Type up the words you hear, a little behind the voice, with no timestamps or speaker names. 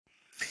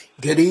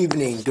Good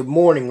evening, good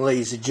morning,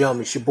 ladies and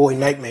gentlemen. It's your boy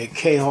Nightmare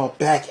K-Hawk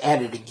back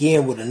at it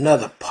again with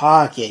another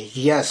podcast.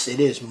 Yes, it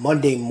is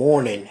Monday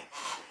morning,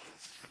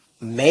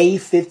 May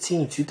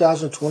 15,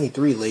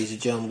 2023, ladies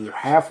and gentlemen. We're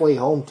halfway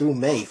home through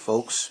May,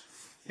 folks.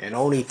 And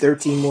only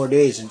 13 more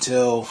days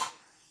until,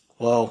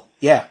 13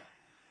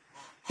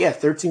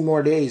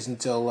 more days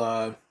until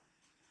I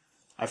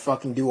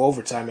fucking do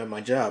overtime at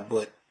my job.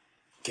 But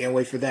can't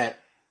wait for that.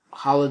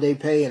 Holiday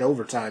pay and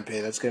overtime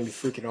pay. That's going to be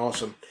freaking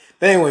awesome.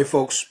 But anyway,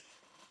 folks.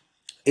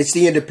 It's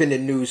the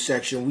independent news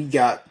section. We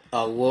got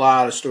a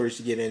lot of stories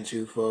to get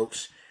into,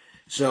 folks.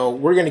 So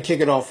we're going to kick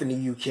it off in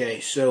the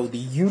UK. So the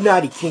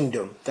United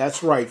Kingdom.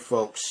 That's right,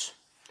 folks.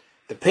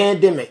 The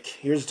pandemic.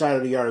 Here's the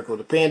title of the article.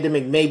 The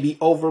pandemic may be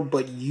over,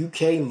 but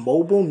UK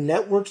mobile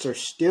networks are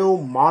still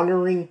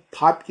monitoring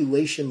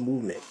population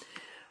movement.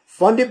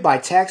 Funded by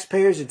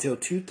taxpayers until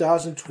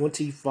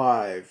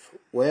 2025.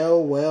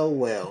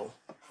 Well.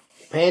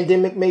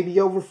 Pandemic may be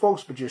over,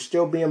 folks, but you're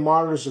still being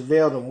monitored,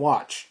 surveilled, and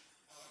watched.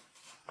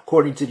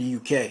 According to the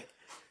UK.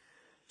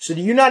 So the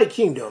United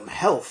Kingdom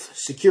Health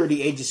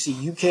Security Agency,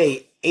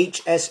 UK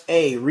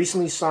HSA,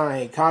 recently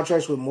signed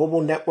contracts with mobile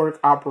network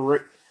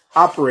operators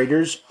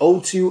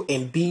O2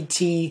 and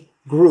BT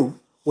Group,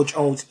 which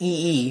owns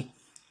EE,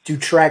 to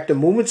track the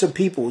movements of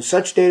people.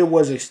 Such data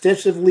was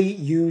extensively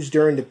used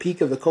during the peak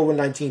of the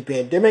COVID-19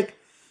 pandemic.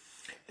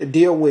 The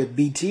deal with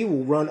BT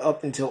will run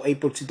up until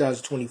April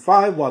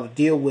 2025, while the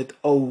deal with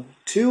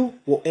O2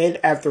 will end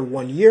after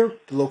 1 year.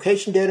 The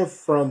location data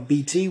from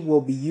BT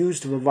will be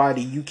used to provide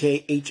the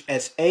UK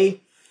HSA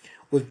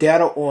with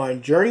data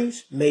on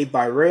journeys made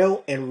by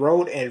rail and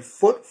road and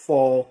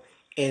footfall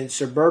in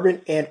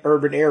suburban and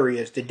urban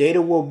areas. The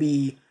data will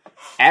be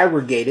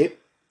aggregated.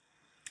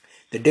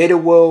 The data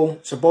will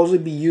supposedly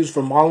be used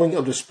for modeling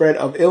of the spread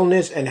of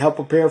illness and help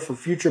prepare for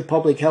future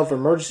public health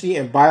emergency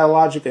and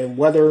biological and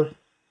weather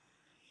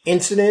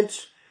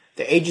incidents.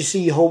 The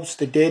agency hopes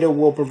the data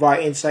will provide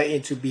insight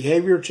into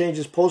behavior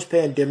changes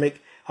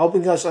post-pandemic,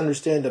 helping us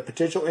understand the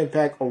potential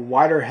impact of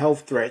wider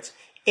health threats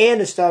and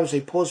establish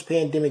a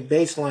post-pandemic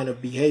baseline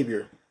of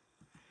behavior.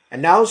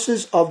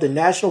 Analysis of the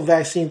national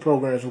vaccine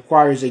programs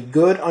requires a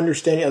good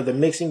understanding of the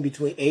mixing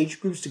between age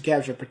groups to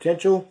capture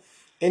potential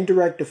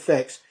indirect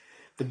effects.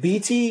 The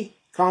BT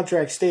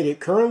contract stated,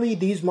 currently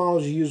these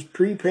models use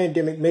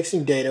pre-pandemic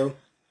mixing data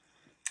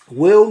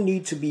will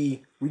need to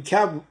be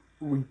recalibrated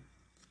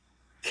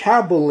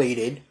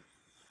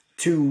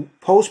to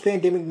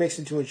post-pandemic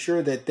mixing to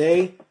ensure that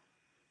they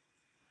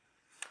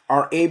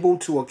are able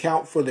to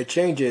account for the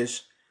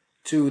changes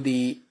to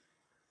the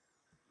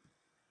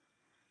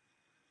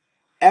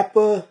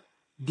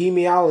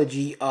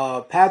epidemiology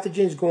of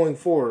pathogens going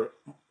forward.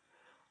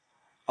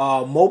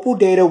 Mobile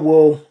data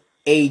will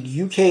aid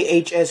UK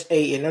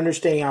HSA in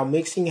understanding how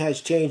mixing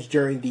has changed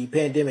during the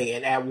pandemic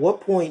and at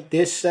what point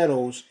this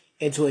settles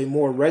into a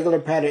more regular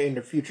pattern in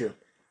the future.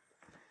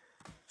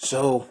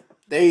 So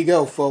there you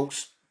go,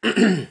 folks.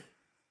 We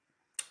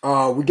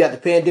got the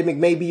pandemic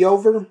may be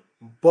over,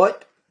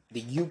 but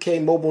the UK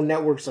mobile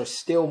networks are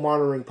still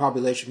monitoring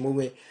population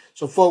movement.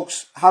 So,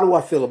 folks, how do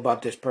I feel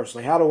about this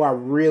personally? How do I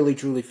really,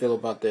 truly feel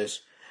about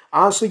this?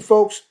 Honestly,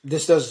 folks,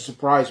 this doesn't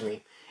surprise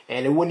me.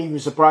 And it wouldn't even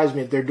surprise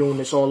me if they're doing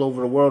this all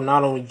over the world,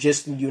 not only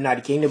just in the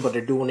United Kingdom, but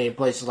they're doing it in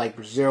places like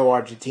Brazil,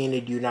 Argentina,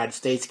 the United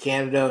States,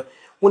 Canada.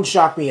 Wouldn't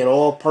shock me at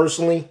all,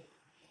 personally.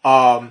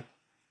 And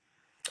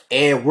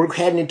we're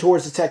heading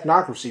towards the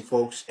technocracy,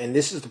 folks. And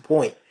this is the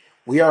point.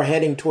 We are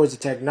heading towards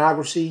the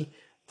technocracy.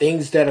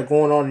 Things that are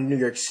going on in New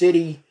York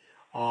City.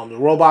 The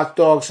robot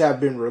dogs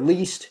have been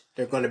released.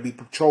 They're going to be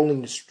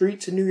patrolling the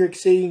streets in New York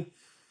City.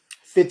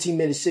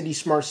 15-minute city,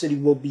 smart city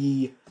will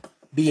be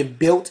being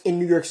built in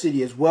New York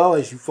City as well,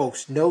 as you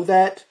folks know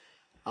that.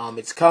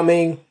 It's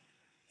coming.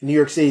 New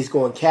York City is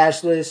going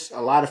cashless. A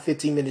lot of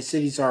 15-minute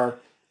cities are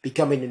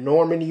becoming the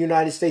norm in the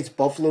United States.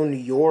 Buffalo, New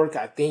York,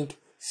 I think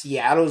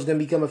Seattle is going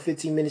to become a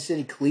 15-minute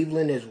city.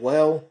 Cleveland as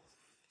well.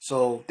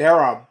 So there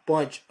are a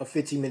bunch of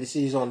 15-minute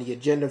cities on the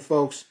agenda,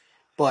 folks.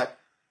 But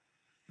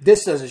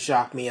this doesn't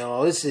shock me at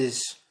all. This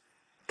is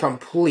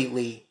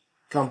completely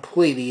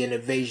an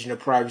invasion of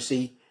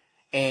privacy.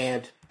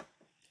 And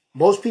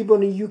most people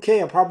in the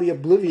UK are probably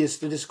oblivious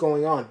to this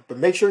going on. But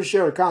make sure to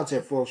share the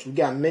content, folks. We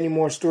got many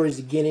more stories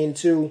to get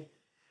into.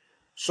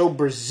 So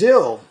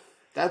Brazil,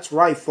 that's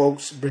right,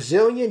 folks.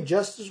 Brazilian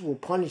justice will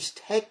punish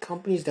tech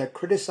companies that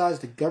criticize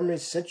the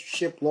government's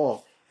censorship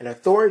law, an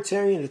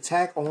authoritarian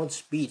attack on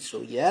speech.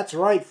 So yeah, that's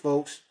right,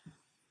 folks.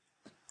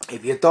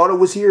 If you thought it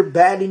was here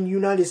bad in the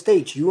United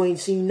States, you ain't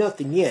seen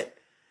nothing yet.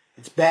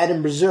 It's bad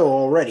in Brazil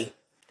already.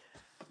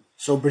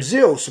 So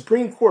Brazil,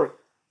 Supreme Court,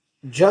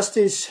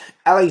 Justice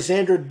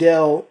Alexandre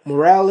del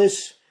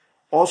Morales,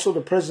 also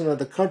the president of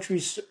the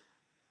country's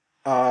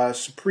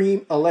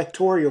Supreme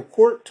Electoral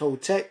Court,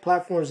 told tech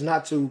platforms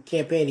not to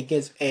campaign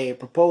against a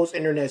proposed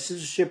internet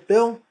censorship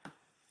bill.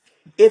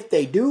 If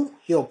they do,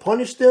 he'll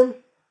punish them.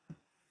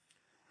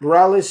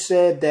 Morales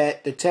said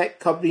that the tech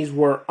companies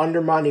were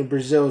undermining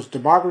Brazil's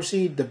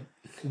democracy.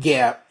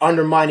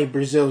 Undermining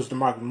Brazil's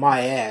democracy.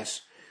 My ass.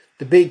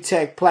 The big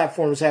tech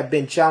platforms have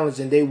been challenged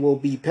and they will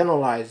be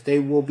penalized. They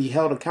will be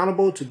held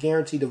accountable to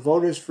guarantee the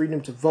voters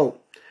freedom to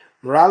vote.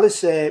 Morales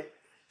said,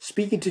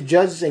 speaking to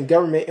judges and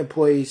government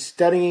employees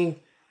studying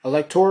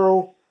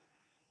electoral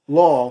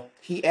law,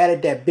 he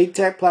added that big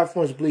tech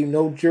platforms believe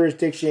no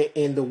jurisdiction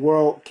in the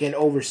world can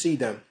oversee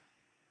them.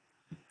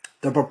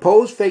 The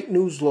proposed fake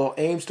news law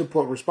aims to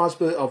put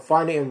responsibility of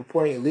finding and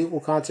reporting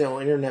illegal content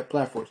on internet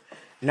platforms.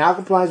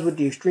 Non-compliance with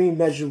the extreme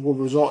measures will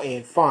result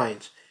in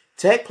fines.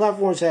 Tech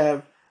platforms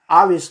have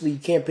obviously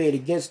campaigned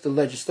against the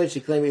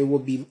legislation, claiming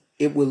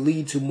it would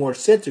lead to more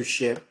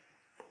censorship.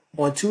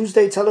 On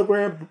Tuesday,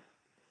 Telegram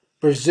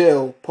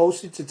Brazil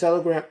posted to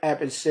Telegram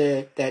app and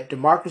said that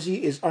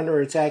democracy is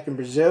under attack in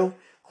Brazil,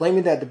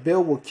 claiming that the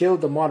bill will kill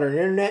the modern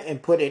internet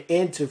and put an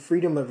end to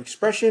freedom of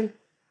expression.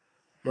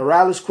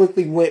 Morales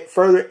quickly went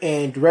further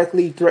and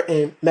directly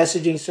threatened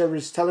messaging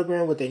service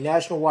Telegram with a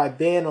nationwide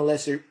ban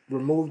unless it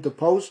removed the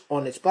post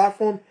on its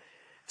platform.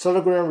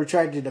 Telegram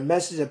retracted the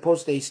message and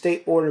posted a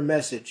state order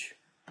message.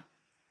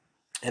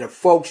 And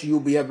folks, you'll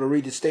be able to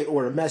read the state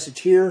order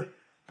message here.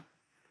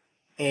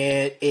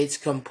 And it's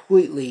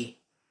completely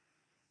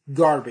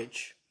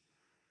garbage.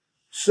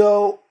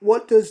 So,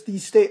 what does the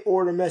state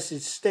order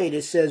message state?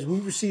 It says, we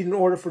received an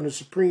order from the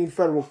Supreme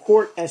Federal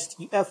Court,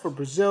 STF for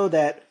Brazil,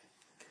 that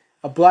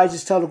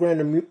obliges Telegram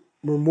to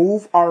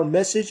remove our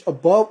message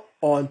above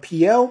on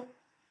PL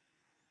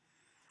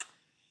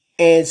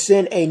and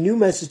send a new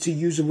message to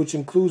user which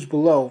includes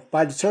below.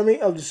 By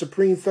determining of the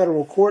Supreme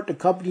Federal Court, the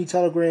company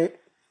Telegram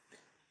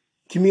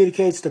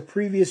communicates the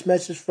previous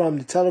message from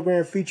the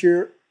Telegram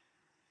feature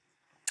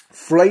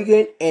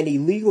flagrant and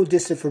illegal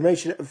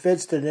disinformation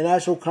offense to the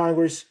National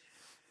Congress,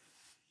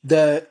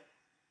 the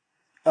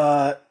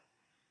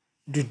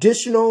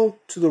judicial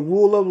to the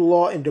rule of the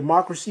law and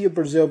democracy of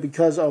Brazil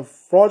because of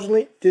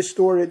fraudulent,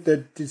 distorted the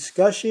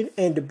discussion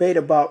and debate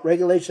about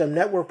regulation of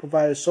network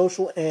providers,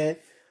 social and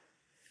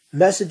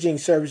messaging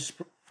services,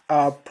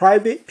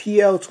 private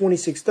PL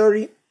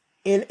 2630,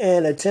 in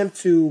an attempt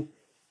to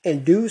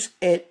induce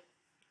and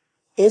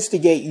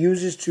instigate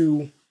users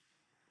to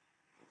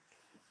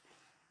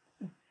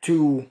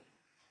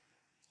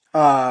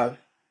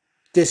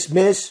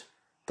dismiss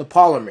the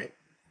parliament.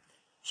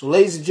 So,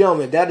 ladies and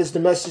gentlemen, that is the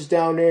message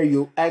down there.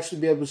 You'll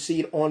actually be able to see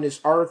it on this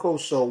article.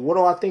 So, what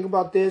do I think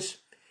about this?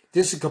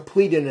 This is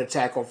complete an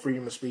attack on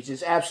freedom of speech.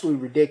 It's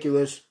absolutely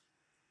ridiculous.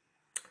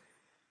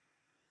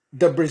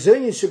 The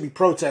Brazilians should be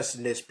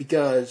protesting this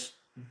because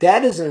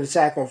that is an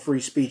attack on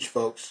free speech,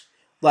 folks.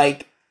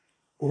 Like,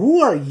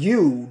 who are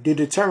you to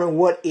determine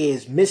what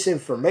is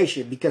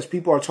misinformation? Because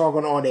people are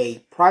talking on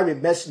a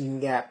private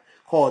messaging app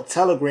called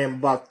Telegram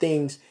about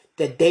things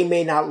that they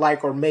may not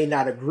like or may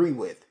not agree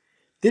with.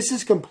 This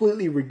is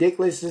completely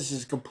ridiculous. This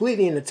is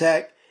completely an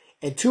attack.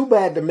 And too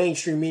bad the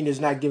mainstream media is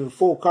not giving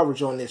full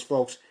coverage on this,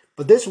 folks.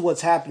 But this is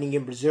what's happening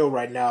in Brazil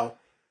right now.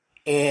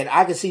 And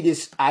I can see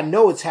this. I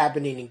know it's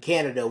happening in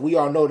Canada. We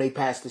all know they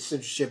passed the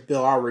censorship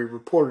bill. I already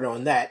reported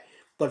on that.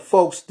 But,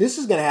 folks, this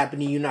is going to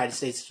happen in the United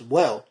States as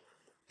well.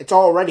 It's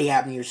already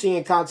happening. You're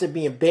seeing content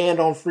being banned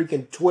on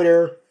freaking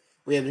Twitter.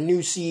 We have the new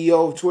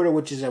CEO of Twitter,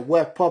 which is a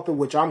WEF puppet,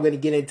 which I'm going to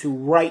get into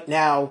right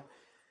now.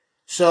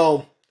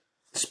 So,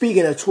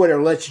 speaking of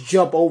Twitter, let's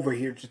jump over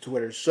here to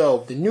Twitter. So,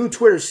 the new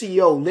Twitter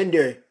CEO,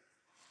 Linda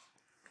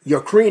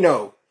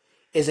Yacrino,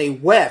 is a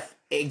WEF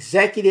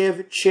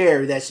executive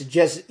chair that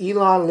suggests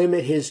Elon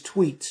limit his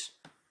tweets.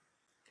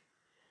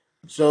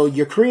 So,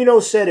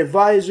 Yacrino said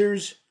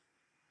advisors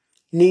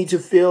need to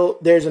feel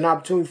there's an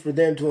opportunity for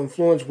them to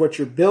influence what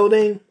you're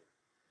building.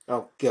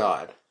 Oh,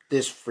 God,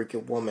 this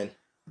freaking woman.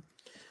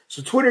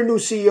 So, Twitter new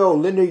CEO,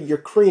 Linda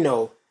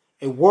Yacrino,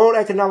 a World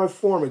Economic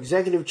Forum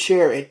executive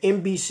chair and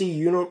NBC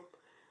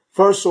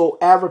Universal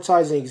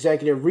Advertising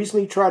executive,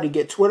 recently tried to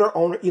get Twitter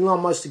owner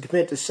Elon Musk to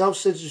commit to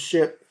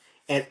self-censorship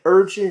and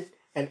urged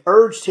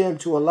him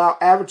to allow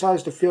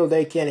advertisers to feel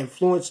they can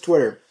influence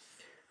Twitter.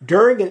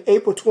 During an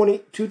April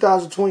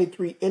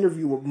 2023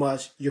 interview with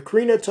Musk,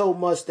 Yacrino told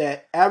Musk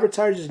that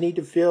advertisers need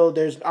to feel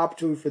there's an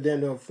opportunity for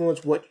them to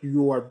influence what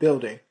you are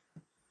building.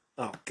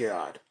 Oh,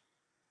 God.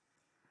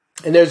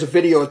 And there's a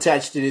video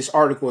attached to this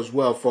article as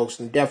well, folks.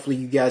 And definitely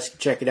you guys can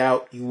check it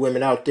out. You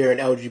women out there in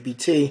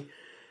LGBT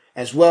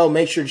as well.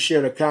 Make sure to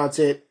share the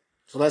content.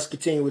 So let's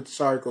continue with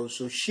this article.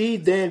 So she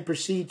then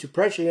proceeded to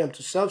pressure him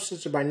to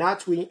self-censor by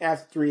not tweeting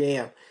after 3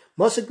 a.m.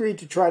 Musk agreed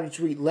to try to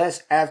tweet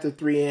less after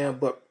 3 a.m.,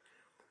 but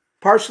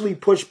partially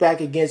pushed back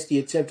against the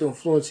attempt to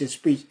influence his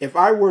speech. If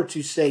I were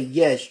to say,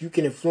 yes, you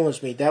can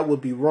influence me, that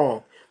would be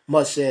wrong.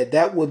 Musk said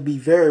that would be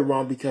very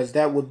wrong because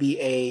that would be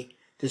a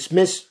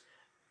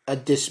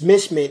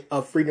dismissment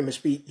of freedom of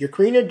speech.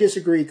 Yacrino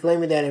disagreed,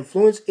 claiming that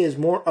influence is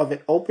more of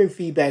an open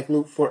feedback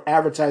loop for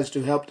advertisers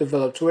to help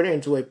develop Twitter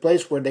into a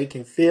place where they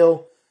can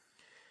feel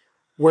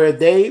where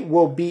they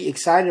will be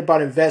excited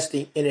about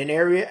investing in an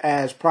area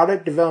as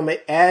product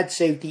development, ad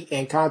safety,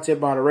 and content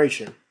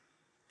moderation.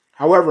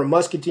 However,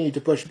 Musk continued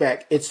to push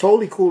back. It's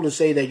totally cool to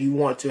say that you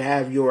want to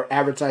have your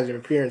advertising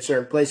appear in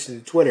certain places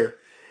in Twitter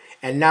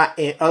and not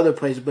in other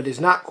places, but it's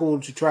not cool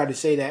to try to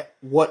say that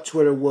what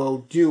Twitter will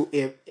do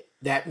if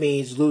that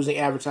means losing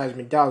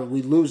advertisement dollars.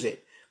 We lose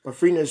it. But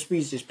freedom of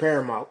speech is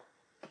paramount.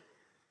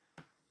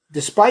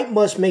 Despite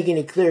Musk making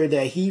it clear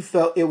that he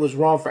felt it was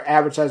wrong for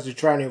advertisers to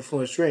try to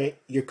influence trade,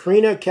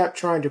 Ukraina kept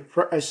trying to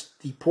press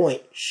the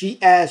point.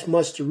 She asked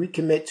Musk to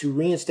recommit to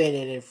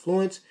reinstating an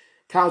influence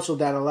council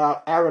that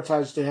allowed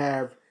advertisers to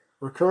have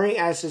recurring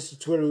access to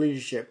Twitter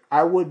leadership.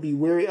 I would be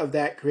wary of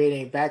that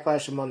creating a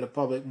backlash among the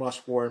public,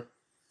 Musk warned.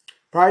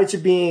 Prior to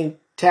being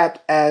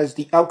tapped as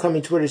the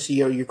upcoming Twitter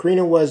CEO,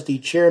 Ukraina was the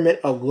chairman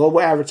of Global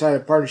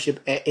Advertising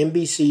Partnership at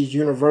NBC's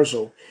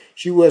Universal.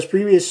 She was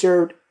previously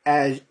served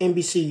as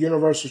NBC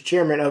Universal's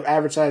chairman of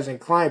Advertising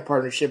Client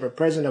Partnership and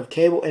president of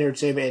Cable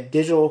Entertainment and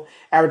Digital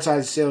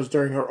Advertising Sales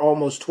during her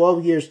almost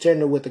 12 years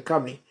tenure with the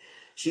company.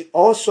 She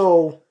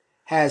also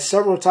has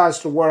several ties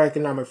to the World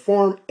Economic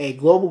Forum, a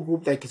global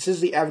group that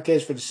consistently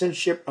advocates for the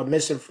censorship of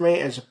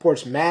misinformation and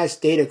supports mass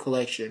data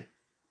collection.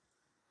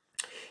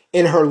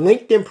 In her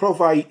LinkedIn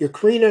profile,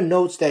 Ukraina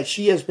notes that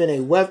she has been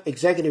a WEF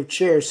executive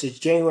chair since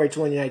January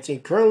 2019.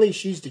 Currently,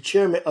 she's the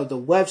chairman of the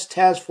WEF's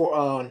Task Force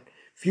on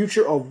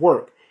Future of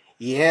Work.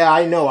 Yeah,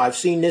 I know. I've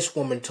seen this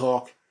woman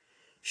talk.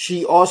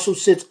 She also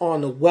sits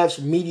on the WEF's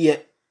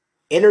Media,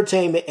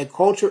 Entertainment, and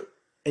Culture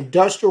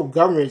Industrial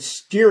Governance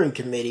Steering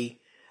Committee.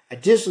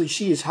 Additionally,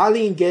 she is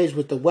highly engaged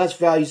with the WEF's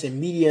Values and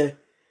Media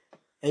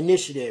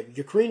Initiative.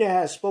 Ukraina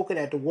has spoken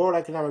at the World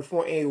Economic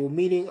Forum annual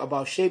meeting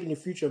about shaping the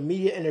future of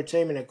media,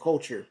 entertainment, and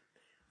culture.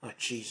 Oh,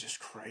 Jesus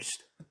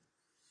Christ.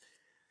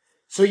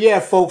 So yeah,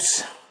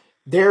 folks,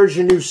 there's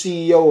your new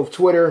CEO of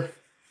Twitter.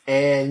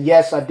 And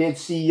yes, I did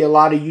see a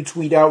lot of you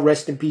tweet out,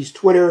 rest in peace,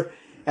 Twitter,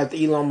 after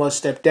Elon Musk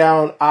stepped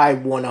down. I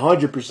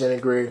 100%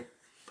 agree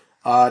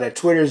that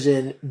Twitter's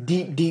in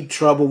deep, deep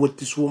trouble with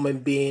this woman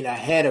being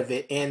ahead of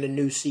it and the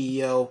new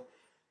CEO.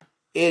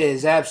 It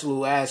is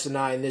absolute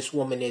asinine. This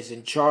woman is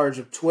in charge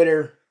of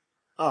Twitter.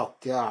 Oh,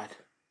 God.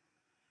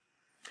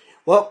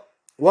 Well,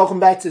 welcome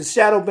back to the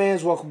shadow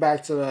bans. Welcome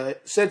back to the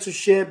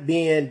censorship,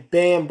 being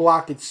banned,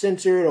 blocked, and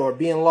censored, or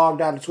being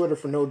logged out of Twitter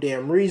for no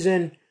damn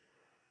reason.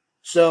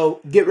 So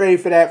get ready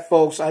for that,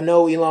 folks. I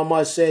know Elon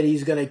Musk said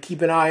he's going to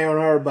keep an eye on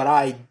her, but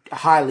I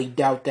highly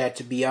doubt that,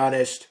 to be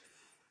honest.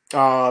 We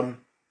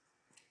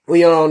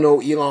all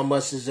know Elon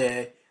Musk is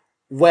a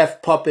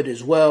WEF puppet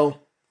as well.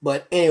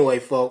 But anyway,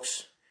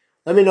 folks,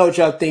 let me know what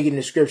y'all think in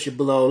the description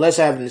below. Let's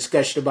have a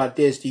discussion about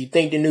this. Do you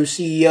think the new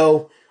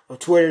CEO of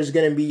Twitter is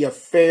going to be a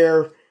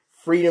fair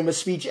freedom of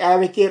speech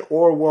advocate,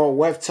 or will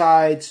WEF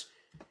tides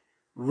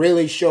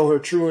really show her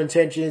true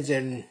intentions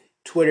and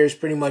Twitter is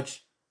pretty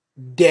much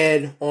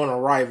dead on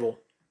arrival?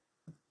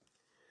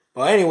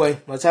 Well,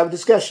 anyway, let's have a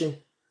discussion.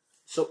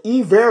 So,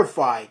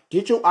 E-Verify,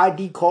 digital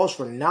ID calls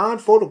for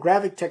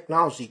non-photographic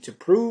technology to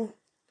prove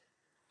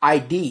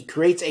ID,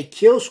 creates a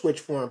kill switch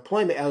for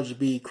employment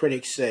eligibility,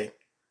 critics say.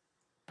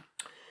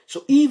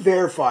 So,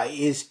 E-Verify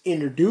is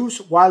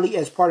introduced widely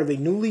as part of a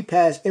newly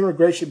passed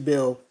immigration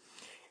bill,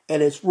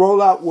 and its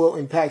rollout will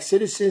impact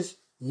citizens,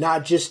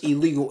 not just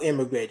illegal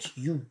immigrants.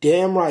 You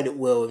damn right it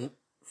will, and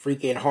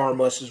freaking harm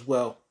us as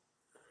well.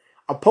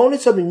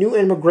 Opponents of the new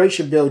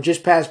immigration bill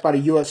just passed by the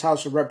U.S.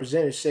 House of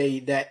Representatives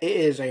say that it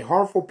is a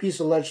harmful piece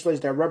of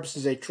legislation that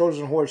represents a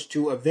Trojan horse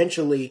to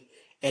eventually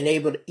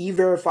enable the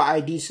E-Verify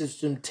ID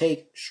system to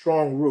take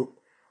strong root.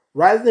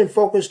 Rather than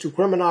focus to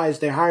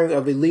criminalize the hiring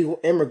of illegal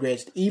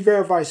immigrants, the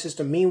E-Verify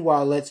system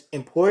meanwhile lets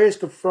employers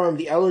confirm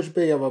the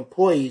eligibility of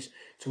employees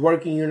to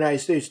work in the United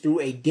States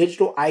through a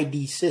digital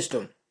ID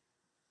system.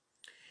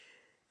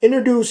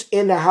 Introduced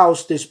in the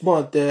House this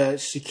month, the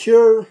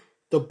Secure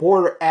the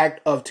Border Act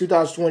of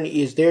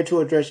 2020 is there to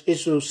address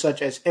issues such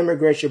as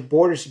immigration,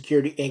 border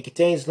security, and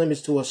contains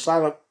limits to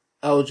asylum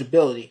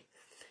eligibility.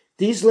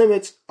 These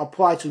limits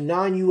apply to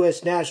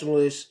non-U.S.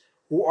 nationalists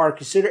who are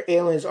considered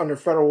aliens under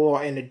federal law,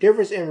 and the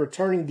difference in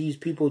returning these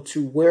people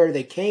to where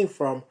they came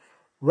from,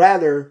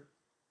 rather,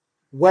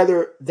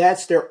 whether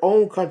that's their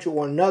own country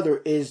or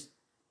another, is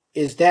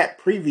that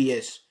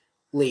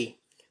previously.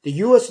 The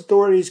U.S.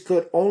 authorities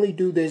could only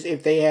do this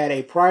if they had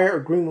a prior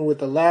agreement with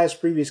the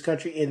last previous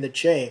country in the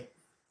chain.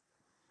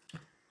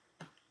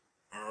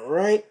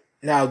 Alright,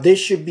 now this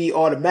should be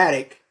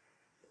automatic.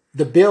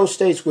 The bill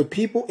states with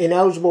people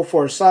ineligible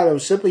for asylum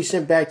simply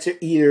sent back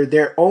to either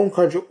their own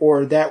country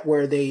or that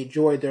where they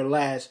enjoyed their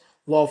last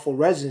lawful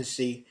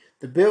residency.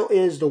 The bill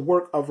is the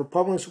work of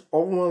Republicans who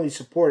overwhelmingly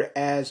support it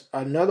as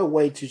another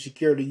way to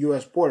secure the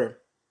U.S. border.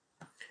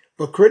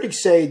 But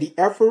critics say the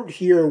effort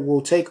here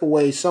will take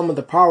away some of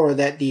the power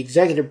that the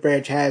executive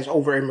branch has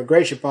over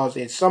immigration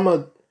policy and some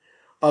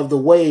of the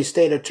ways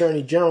state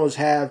attorney generals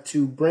have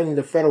to bring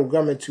the federal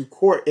government to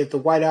court if the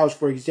White House,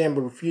 for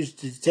example, refuses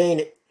to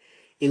detain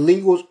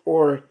illegals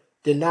or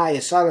deny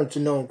asylum to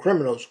known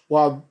criminals.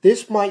 While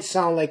this might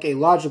sound like a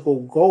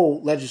logical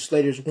goal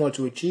legislators want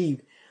to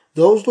achieve,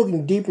 those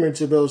looking deeper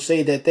into the bill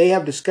say that they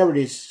have discovered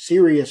its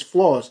serious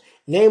flaws,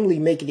 namely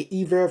making the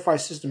E-Verify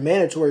system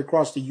mandatory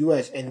across the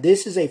U.S. And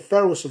this is a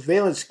federal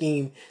surveillance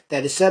scheme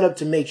that is set up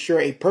to make sure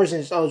a person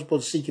is eligible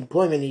to seek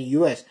employment in the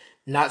U.S.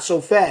 Not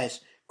so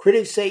fast.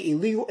 Critics say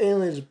illegal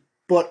aliens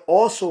but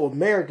also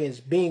Americans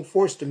being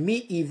forced to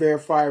meet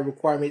E-Verify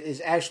requirements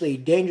is actually a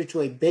danger to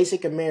a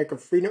basic American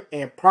freedom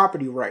and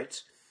property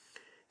rights.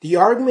 The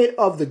argument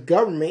of the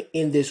government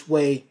in this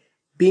way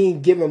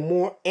being given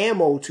more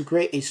ammo to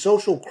create a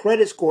social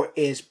credit score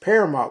is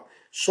paramount,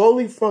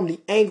 solely from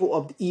the angle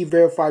of the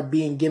E-Verify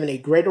being given a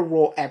greater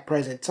role at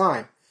present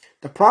time.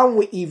 The problem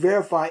with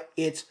E-Verify,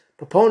 its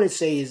proponents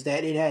say, is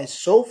that it has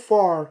so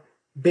far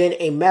been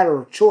a matter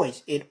of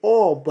choice. In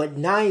all but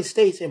 9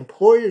 states,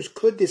 employers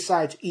could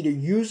decide to either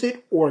use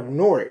it or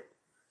ignore it.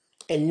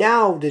 And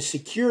now the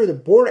Secure the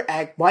Border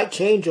Act might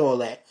change all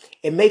that.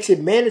 It makes it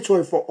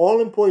mandatory for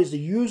all employees to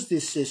use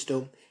this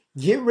system,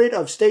 get rid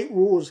of state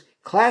rules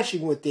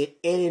clashing with it,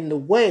 and in the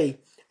way,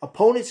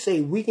 opponents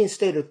say weaken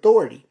state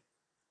authority.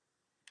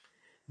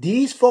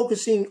 Those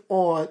focusing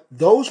on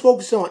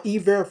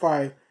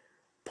E-Verify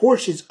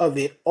portions of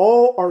it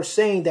all are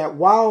saying that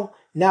while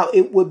now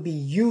it would be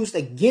used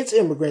against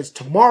immigrants,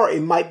 tomorrow it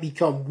might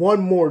become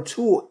one more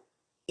tool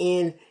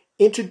in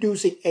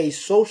introducing a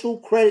social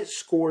credit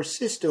score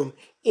system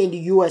in the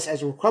U.S.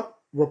 as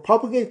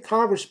Republican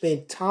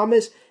Congressman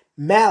Thomas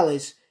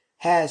Mallis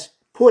has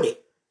put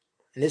it.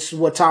 And this is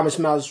what Thomas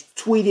Mallis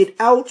tweeted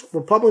out.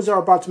 Republicans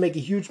are about to make a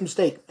huge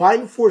mistake.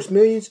 Biden forced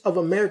millions of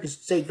Americans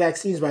to take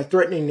vaccines by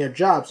threatening their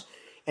jobs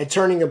and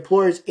turning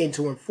employers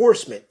into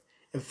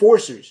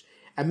enforcers.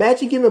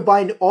 Imagine giving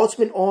Biden the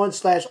ultimate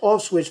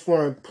on/off switch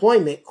for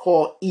employment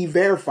called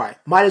E-Verify.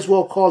 Might as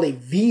well call it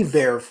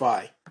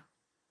V-Verify.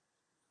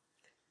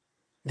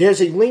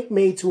 There's a link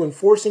made to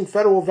enforcing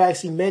federal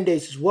vaccine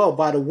mandates as well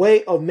by the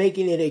way of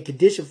making it a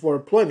condition for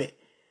employment.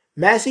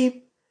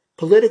 Massey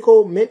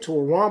political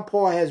mentor Ron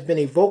Paul has been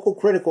a vocal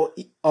critic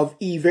of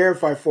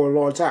E-Verify for a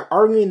long time,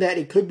 arguing that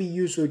it could be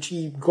used to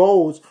achieve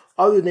goals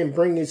other than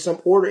bringing some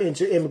order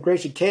into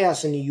immigration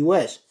chaos in the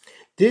U.S.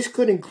 This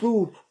could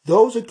include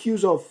those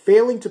accused of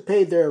failing to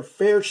pay their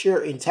fair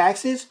share in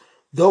taxes,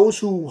 those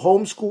who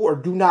homeschool or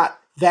do not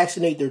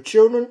vaccinate their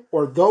children,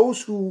 or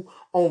those who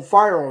own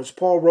firearms,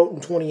 Paul wrote in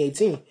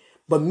 2018.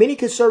 But many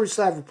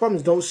conservative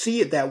Republicans don't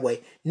see it that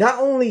way. Not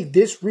only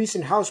this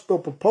recent House bill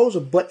proposal,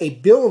 but a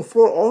bill in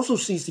Florida also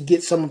seeks to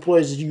get some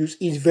employers to use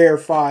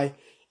E-Verify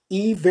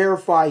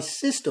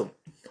system.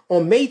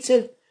 On May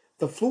 10th,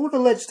 the Florida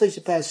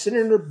legislature passed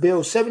Senator Bill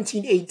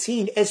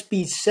 1718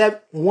 SB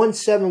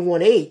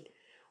 1718,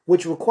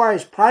 which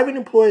requires private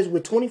employers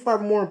with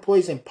 25 or more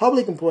employees and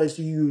public employees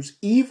to use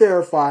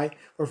E-Verify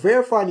for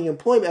verifying the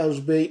employment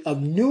eligibility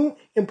of new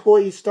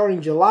employees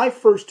starting July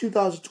 1st,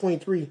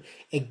 2023.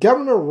 And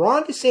Governor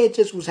Ron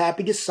DeSantis was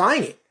happy to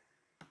sign it.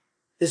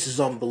 This is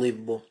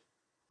unbelievable.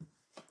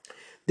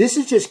 This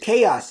is just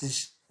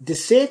chaos.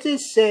 DeSantis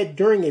said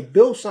during a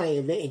bill signing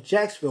event in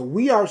Jacksonville,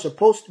 "We are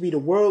supposed to be the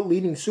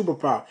world-leading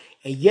superpower,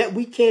 and yet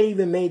we can't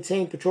even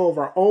maintain control of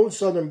our own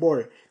southern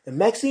border. The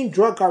Mexican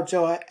drug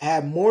cartel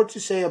have more to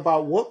say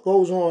about what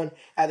goes on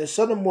at the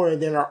southern border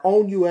than our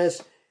own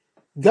U.S.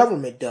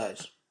 government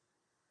does."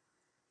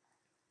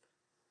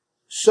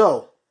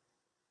 So,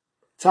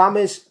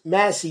 Thomas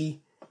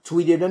Massey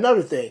tweeted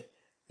another thing.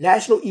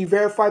 National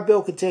E-Verify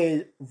bill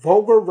contains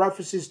vulgar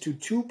references to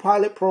 2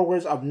 pilot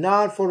programs of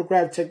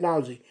non-photographic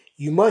technology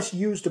you must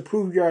use to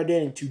prove your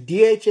identity to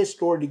DHS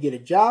in order to get a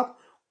job.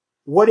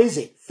 What is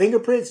it?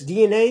 Fingerprints,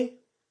 DNA,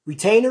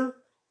 retainer?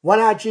 Why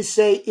not just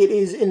say it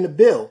is in the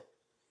bill?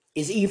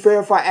 Is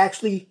E-Verify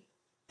actually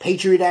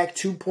Patriot Act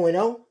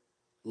 2.0?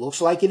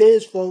 Looks like it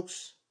is,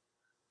 folks.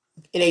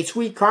 In a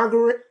tweet,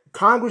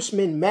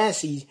 Congressman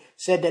Massey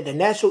said that the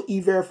National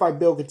E-Verify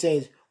bill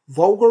contains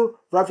vulgar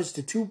reference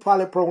to 2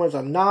 pilot programs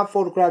of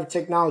non-photographic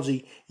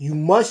technology you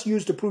must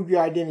use to prove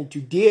your identity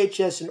to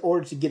DHS in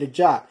order to get a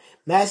job.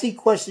 Massey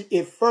questioned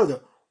it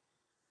further.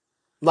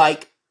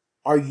 Like,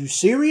 are you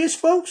serious,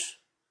 folks?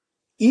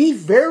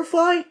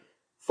 E-Verify?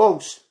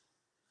 Folks,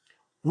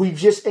 we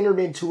just entered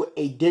into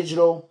a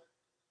digital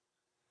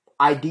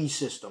ID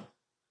system,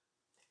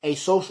 a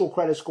social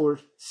credit score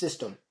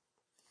system.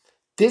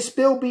 This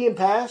bill being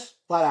passed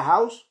by the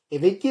House,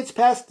 if it gets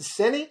past the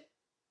Senate,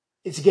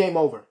 it's game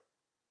over.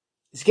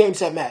 It's game,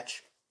 set,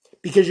 match.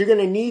 Because you're going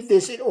to need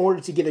this in order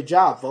to get a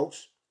job,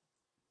 folks.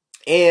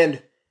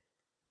 And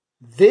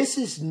this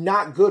is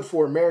not good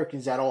for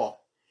Americans at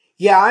all.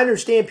 Yeah, I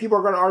understand people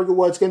are going to argue,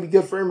 well, it's going to be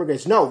good for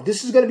immigrants. No,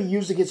 this is going to be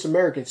used against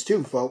Americans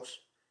too, folks.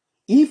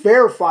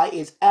 E-Verify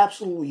is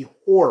absolutely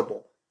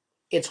horrible.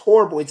 It's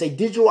horrible. It's a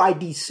digital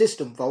ID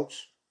system,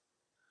 folks.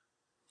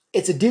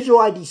 It's a digital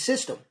ID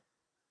system.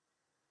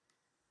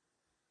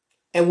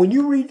 And when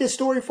you read this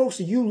story, folks,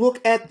 and you look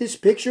at this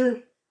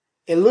picture,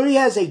 it literally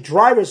has a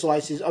driver's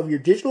license of your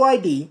digital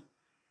ID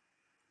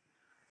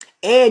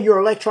and your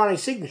electronic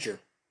signature.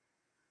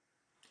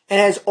 And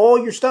has all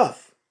your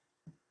stuff.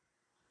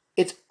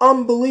 It's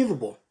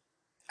unbelievable.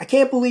 I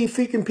can't believe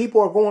freaking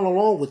people are going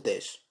along with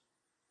this.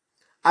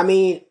 I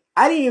mean,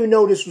 I didn't even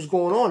know this was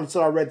going on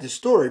until I read this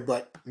story,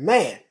 but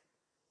man,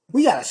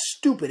 we got a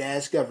stupid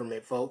ass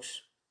government,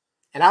 folks.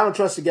 And I don't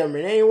trust the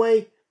government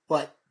anyway,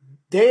 but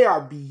they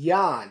are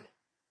beyond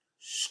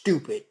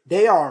stupid.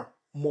 They are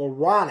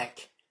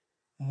moronic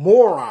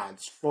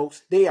morons,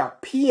 folks. They are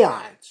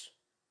peons.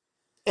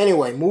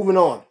 Anyway, moving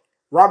on.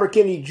 Robert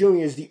Kennedy Jr.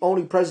 is the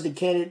only president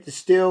candidate to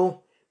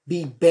still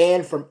be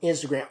banned from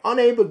Instagram,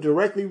 unable to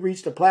directly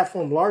reach the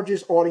platform's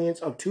largest audience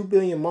of 2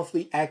 billion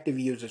monthly active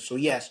users. So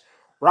yes,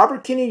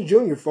 Robert Kennedy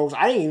Jr., folks,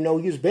 I didn't even know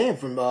he was banned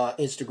from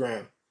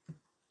Instagram.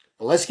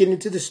 But let's get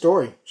into the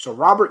story. So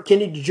Robert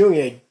Kennedy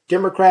Jr.,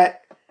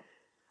 Democrat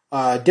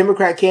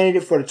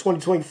candidate for the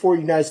 2024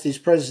 United States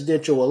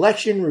presidential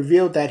election,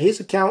 revealed that his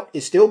account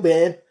is still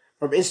banned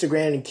from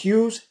Instagram and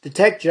accused the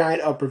tech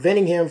giant of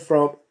preventing him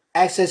from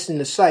accessing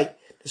the site,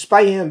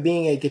 despite him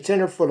being a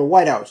contender for the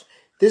White House.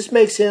 This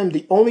makes him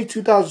the only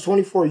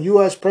 2024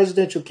 U.S.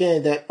 presidential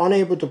candidate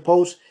unable to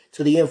post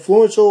to the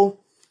influential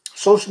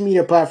social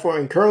media platform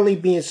and currently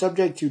being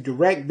subject to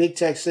direct big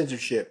tech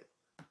censorship.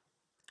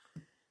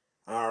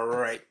 All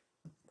right.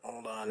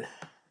 Hold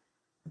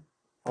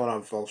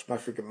on, folks. My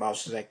freaking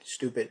mouse is acting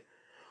stupid.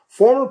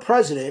 Former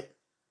President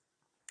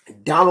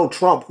Donald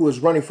Trump, who is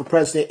running for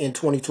president in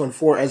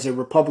 2024 as a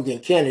Republican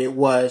candidate,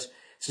 was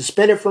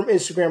suspended from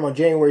Instagram on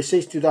January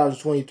 6,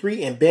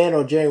 2023 and banned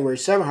on January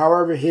 7.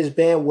 However, his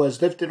ban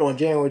was lifted on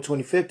January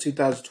 25,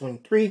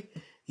 2023.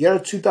 The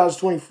other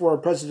 2024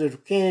 presidential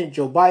candidate,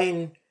 Joe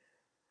Biden,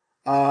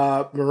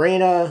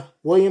 Marianne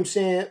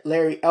Williamson,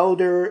 Larry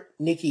Elder,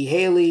 Nikki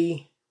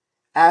Haley,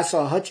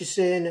 Asa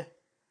Hutchinson,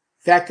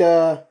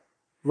 Veka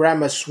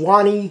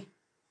Ramaswamy,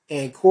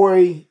 and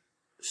Corey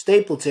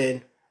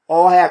Stapleton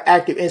all have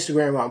active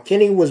Instagram accounts.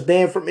 Kennedy was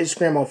banned from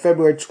Instagram on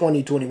February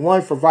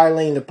 2021 for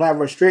violating the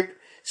platform's strict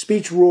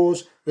speech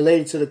rules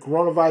related to the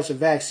coronavirus and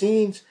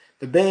vaccines.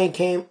 The ban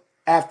came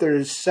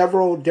after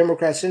several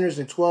Democrat senators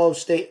and 12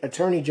 state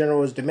attorney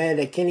generals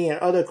demanded that Kennedy and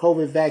other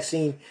COVID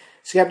vaccine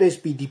skeptics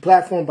be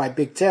deplatformed by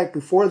big tech.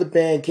 Before the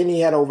ban, Kennedy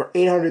had over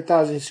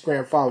 800,000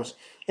 Instagram followers.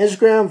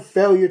 Instagram's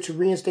failure to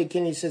reinstate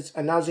Kennedy since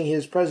announcing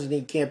his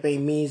presidency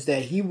campaign means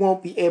that he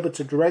won't be able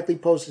to directly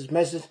post his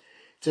message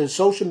to the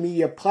social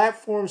media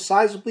platform's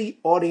sizably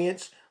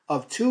audience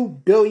of 2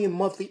 billion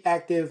monthly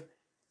active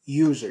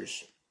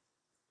users.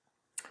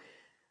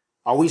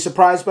 Are we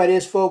surprised by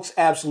this, folks?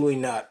 Absolutely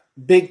not.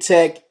 Big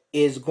tech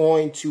is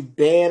going to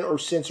ban or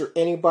censor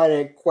anybody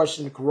that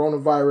questions the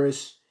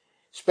coronavirus,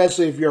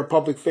 especially if you're a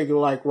public figure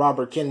like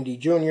Robert Kennedy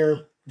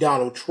Jr.,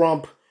 Donald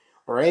Trump,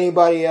 or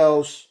anybody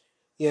else,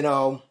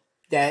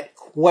 that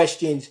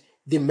questions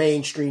the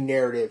mainstream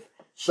narrative.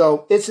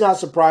 So it's not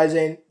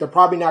surprising. They're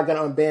probably not going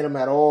to unban him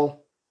at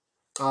all.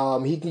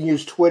 He can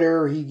use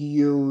Twitter. He can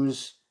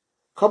use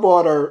a couple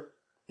other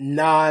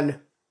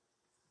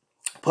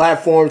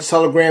non-platforms.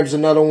 Telegram's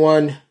another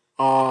one.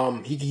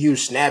 He can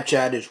use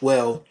Snapchat as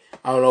well.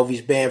 I don't know if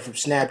he's banned from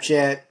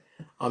Snapchat.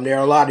 There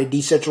are a lot of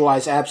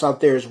decentralized apps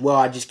out there as well.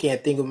 I just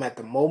can't think of them at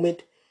the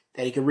moment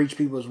that he can reach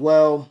people as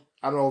well.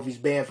 I don't know if he's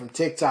banned from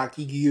TikTok.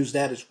 He can use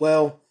that as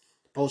well.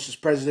 Post his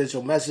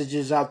presidential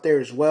messages out there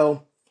as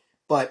well.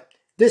 But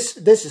this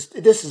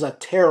is a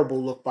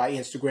terrible look by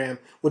Instagram,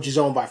 which is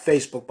owned by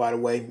Facebook, by the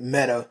way,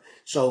 Meta.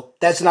 So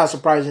that's not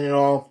surprising at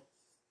all.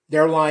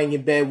 They're lying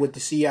in bed with the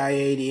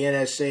CIA, the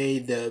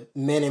NSA, the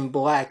Men in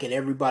Black, and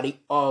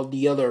everybody, all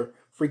the other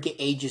freaking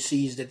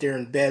agencies that they're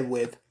in bed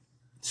with.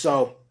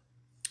 So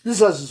this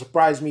doesn't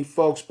surprise me,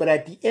 folks. But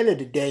at the end of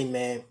the day,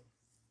 man,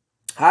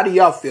 how do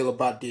y'all feel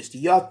about this? Do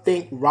y'all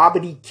think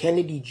Robert E.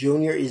 Kennedy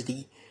Jr.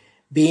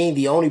 being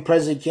the only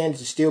president candidate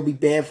to still be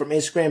banned from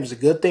Instagram is a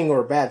good thing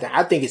or a bad thing?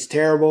 I think it's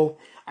terrible.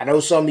 I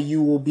know some of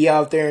you will be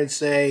out there and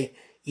say,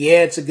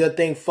 yeah, it's a good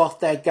thing. Fuck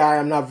that guy.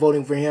 I'm not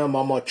voting for him.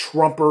 I'm a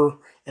Trumper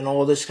and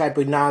all this type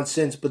of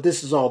nonsense. But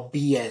this is all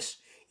BS.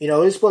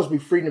 It's supposed to be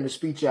freedom of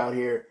speech out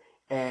here.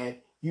 And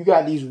you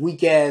got these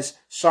weak-ass,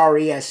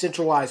 sorry-ass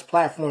centralized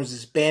platforms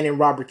that's banning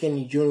Robert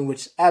Kennedy Jr.,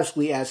 which is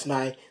absolutely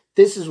asinine.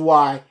 This is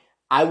why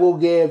I will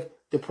give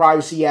the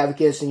privacy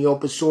advocates and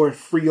the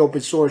free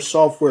open source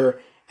software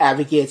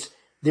advocates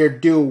their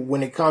due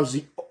when it comes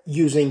to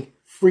using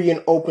free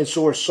and open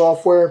source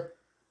software.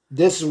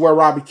 This is where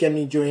Robert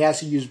Kennedy Jr. has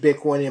to use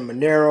Bitcoin and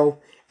Monero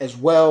as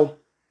well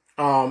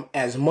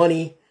as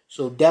money.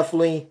 So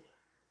definitely,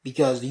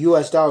 because the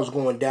U.S. dollar is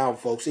going down,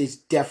 folks, it's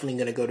definitely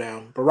going to go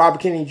down. But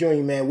Robert Kennedy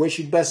Jr., man, wish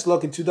you best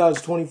luck in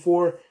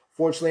 2024.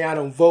 Fortunately, I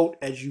don't vote,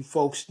 as you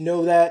folks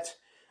know that.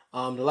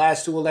 The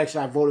last two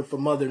elections, I voted for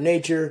Mother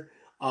Nature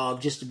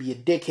just to be a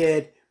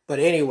dickhead. But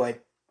anyway,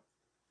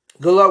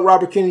 good luck,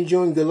 Robert Kennedy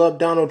Jr. Good luck,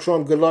 Donald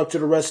Trump. Good luck to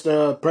the rest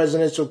of the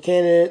presidential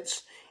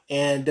candidates.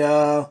 And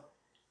the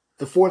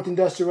fourth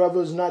industrial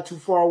revolution is not too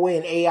far away,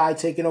 and AI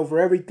taking over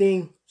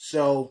everything.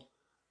 So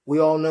we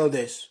all know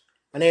this.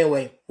 But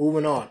anyway,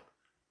 moving on.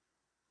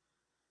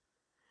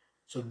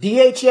 So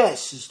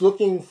DHS is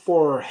looking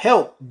for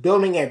help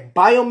building a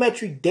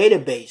biometric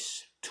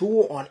database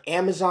tool on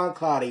Amazon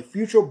Cloud, a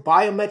future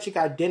biometric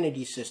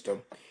identity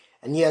system.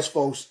 And yes,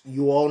 folks,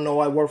 you all know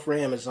I work for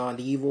Amazon,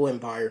 the evil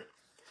empire.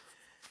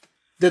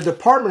 The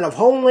Department of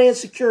Homeland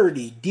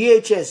Security,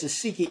 DHS, is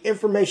seeking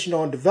information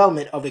on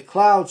development of a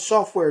cloud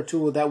software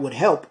tool that would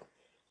help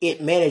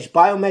it manage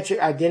biometric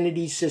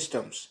identity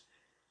systems.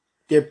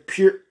 The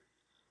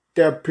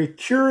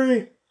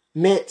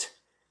procurement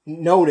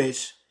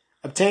notice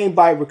obtained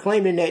by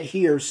Reclaim the Net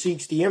here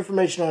seeks the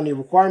information on the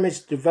requirements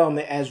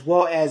development as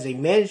well as a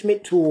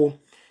management tool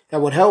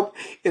that would help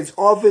its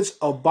Office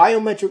of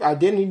Biometric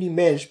Identity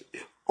Management,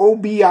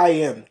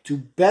 OBIM, to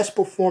best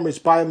perform its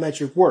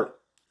biometric work.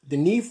 The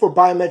need for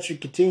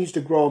biometric continues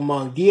to grow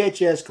among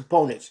DHS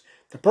components.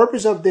 The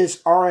purpose of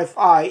this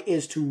RFI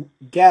is to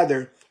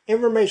gather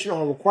information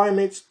on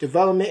requirements,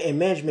 development, and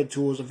management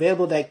tools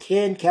available that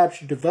can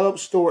capture, develop,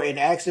 store, and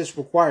access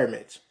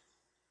requirements.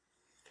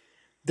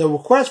 The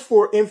request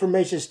for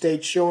information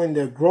states showing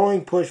the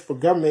growing push for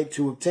government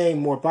to obtain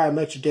more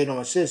biometric data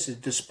on citizens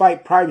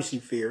despite privacy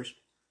fears.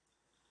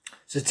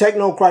 It's a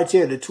techno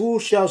criteria. The tool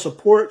shall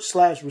support /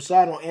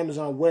 reside on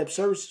Amazon Web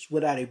Services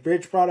without a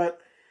bridge product.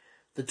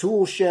 The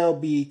tool shall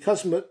be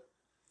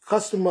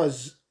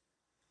customizable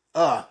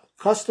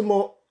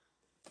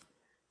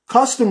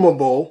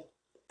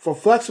for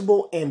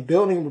flexible and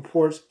building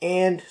reports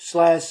and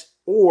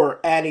 / or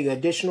adding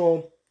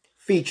additional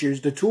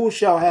features. The tool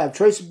shall have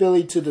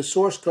traceability to the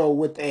source code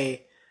with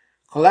a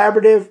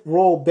collaborative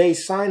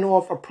role-based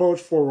sign-off approach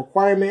for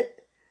requirement,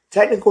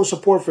 technical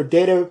support for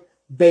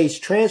database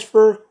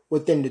transfer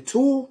within the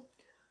tool,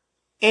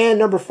 and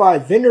number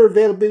 5, vendor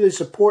availability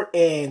support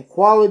and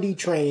quality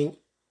training,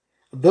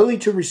 ability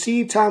to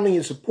receive timely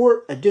and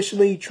support.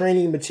 Additionally,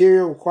 training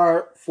material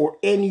required for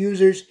end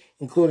users,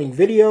 including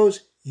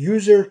videos,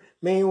 user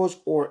manuals,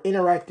 or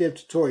interactive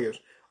tutorials.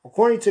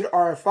 According to the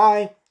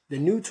RFI, the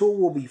new tool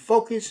will be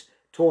focused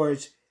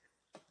towards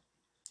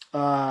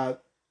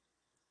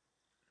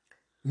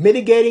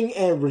mitigating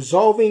and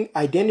resolving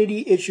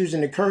identity issues in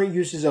the current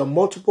uses of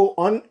multiple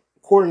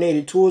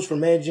uncoordinated tools for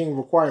managing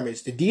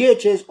requirements. The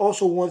DHS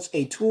also wants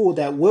a tool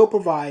that will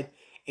provide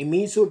a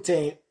means to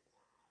obtain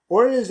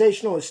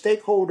organizational and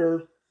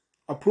stakeholder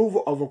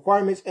approval of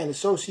requirements and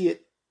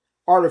associate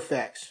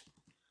artifacts.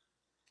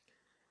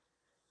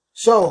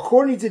 So,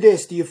 according to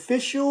this, the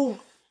official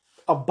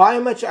of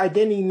Biometric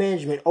Identity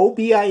Management,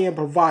 OBIM,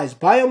 provides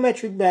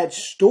biometric match,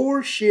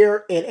 store,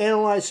 share, and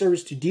analyze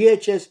service to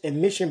DHS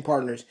and mission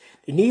partners.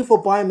 The need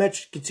for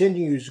biometrics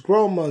continues to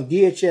grow among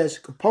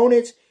DHS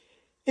components,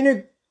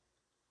 interagency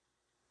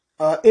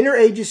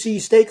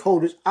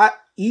stakeholders,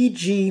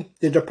 e.g.,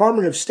 the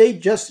Department of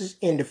State, Justice,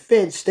 and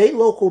Defense, state,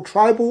 local,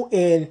 tribal,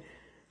 and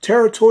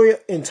territorial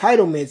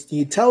entitlements, the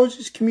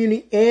intelligence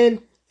community,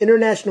 and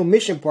international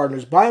mission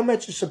partners.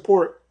 Biometrics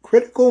support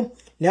critical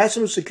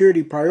national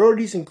security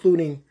priorities,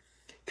 including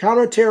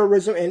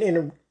counterterrorism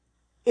and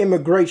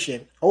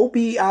immigration.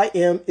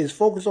 OBIM is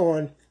focused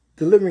on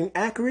delivering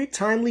accurate,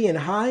 timely, and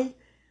high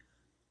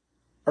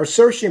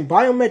assertion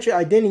biometric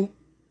identity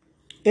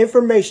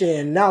information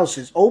and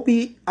analysis.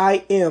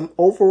 OBIM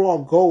overall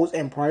goals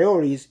and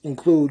priorities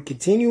include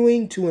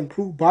continuing to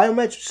improve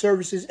biometric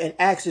services and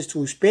access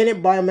to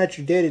expanded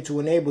biometric data to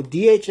enable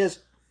DHS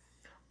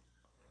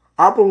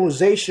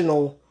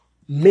operational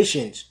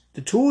missions.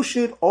 The tool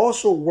should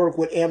also work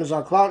with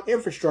Amazon Cloud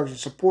Infrastructure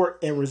support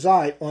and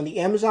reside on the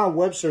Amazon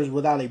Web Services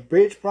without a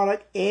bridge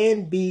product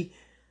and be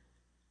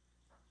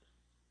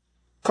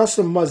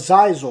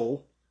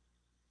customizable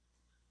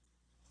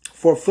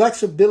for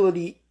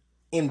flexibility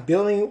in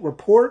building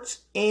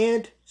reports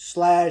and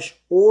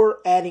 / or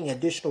adding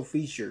additional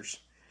features.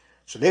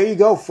 So there you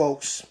go,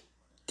 folks.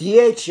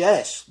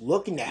 DHS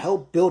looking to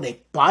help build a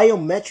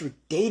biometric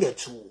data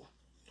tool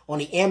on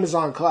the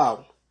Amazon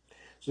cloud.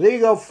 So there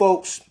you go,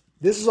 folks.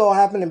 This is all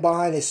happening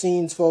behind the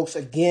scenes, folks.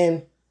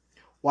 Again,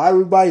 while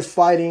everybody's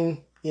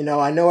fighting,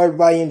 I know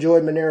everybody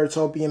enjoyed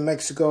Monerotopia in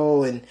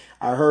Mexico, and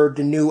I heard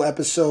the new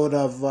episode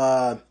of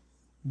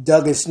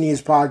Doug and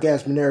Sneed's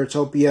podcast,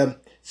 Monerotopia.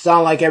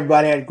 Sound like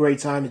everybody had a great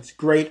time. It's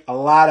great. A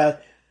lot of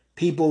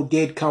people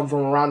did come from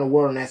around the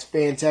world, and that's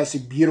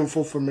fantastic.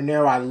 Beautiful for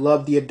Monero. I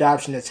love the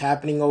adoption that's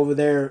happening over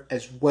there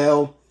as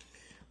well.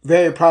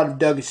 Very proud of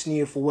Doug and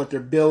Sneed for what they're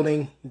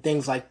building and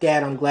things like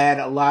that. I'm glad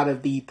a lot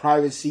of the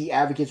privacy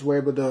advocates were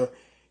able to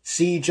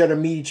see each other,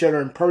 meet each other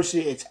in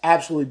person. It's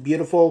absolutely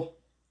beautiful.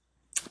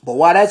 But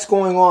while that's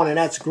going on, and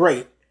that's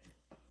great,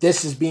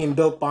 this is being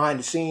built behind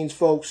the scenes,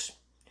 folks.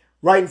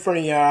 Right in front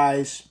of your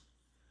eyes.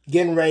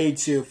 Getting ready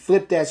to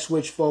flip that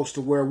switch, folks,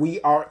 to where we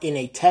are in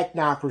a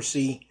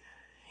technocracy.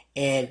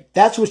 And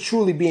that's what's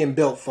truly being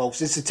built,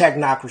 folks. It's a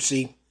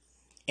technocracy.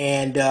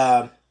 And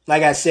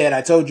like I said,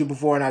 I told you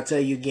before and I'll tell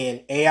you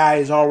again, AI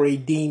has already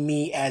deemed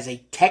me as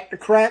a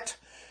technocrat.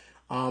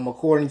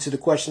 According to the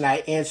question I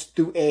answered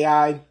through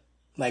AI,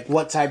 like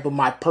what type of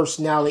my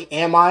personality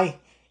am I?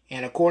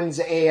 And according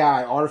to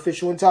AI,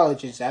 artificial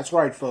intelligence, that's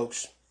right,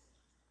 folks.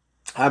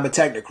 I'm a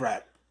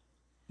technocrat.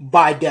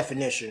 By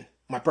definition.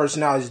 My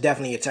personality is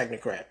definitely a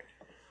technocrat.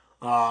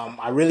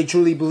 I really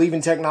truly believe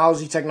in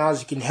technology.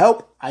 Technology can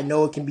help. I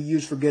know it can be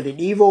used for good and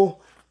evil.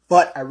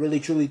 But I really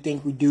truly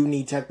think we do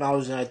need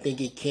technology, and I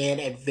think it can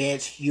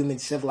advance human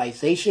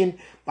civilization.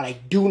 But I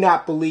do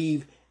not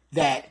believe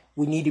that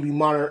we need to be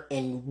monitored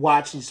and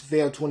watched and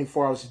surveilled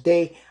 24 hours a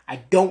day. I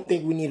don't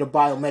think we need a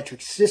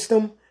biometric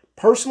system.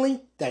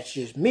 Personally, that's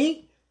just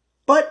me.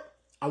 But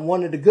I'm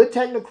one of the good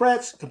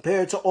technocrats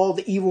compared to all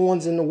the evil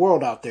ones in the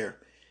world out there.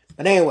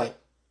 But anyway,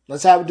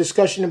 Let's have a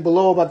discussion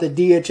below about the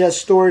DHS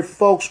story,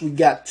 folks. We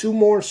got 2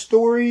 more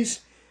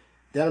stories.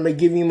 Then I'm going to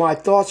give you my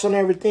thoughts on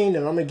everything.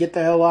 Then I'm going to get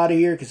the hell out of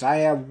here because I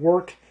have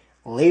work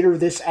later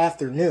this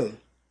afternoon.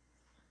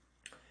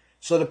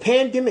 So the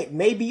pandemic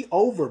may be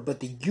over, but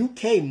the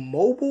UK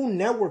mobile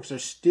networks are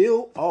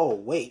still... Oh,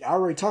 wait. I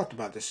already talked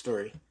about this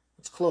story.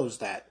 Let's close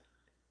that.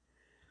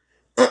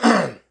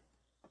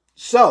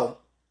 So,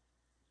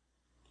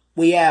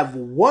 we have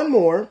one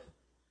more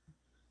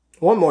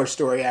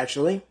story,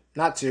 actually.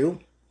 Not 2.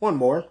 One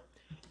more.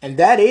 And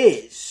that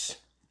is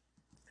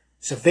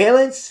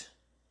surveillance,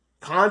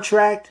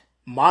 contract,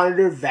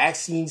 monitor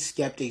vaccine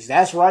skeptics.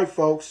 That's right,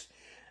 folks.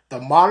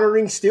 The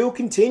monitoring still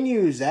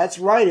continues. That's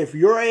right. If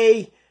you're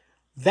a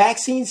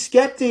vaccine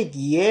skeptic,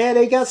 yeah,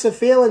 they got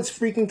surveillance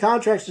freaking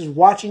contractors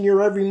watching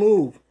your every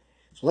move.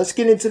 So let's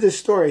get into this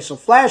story. So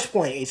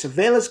Flashpoint, a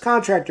surveillance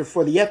contractor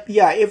for the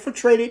FBI,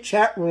 infiltrated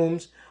chat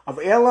rooms of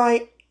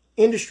airline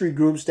industry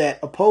groups that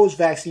oppose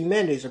vaccine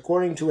mandates,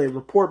 according to a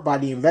report by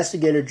the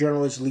investigative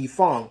journalist Lee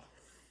Fong.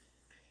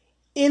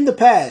 In the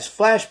past,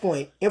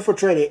 Flashpoint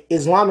infiltrated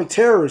Islamic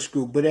terrorist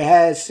group, but it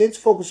has since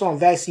focused on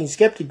vaccine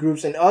skeptic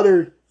groups and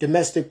other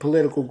domestic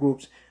political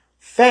groups.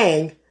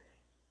 Fang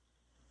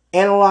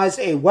analyzed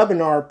a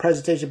webinar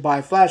presentation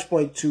by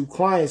Flashpoint to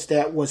clients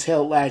that was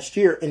held last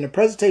year. In the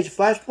presentation,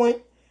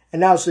 Flashpoint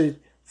announced that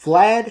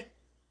Vlad,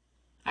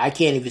 I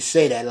can't even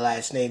say that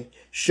last name,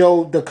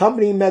 showed the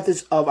company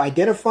methods of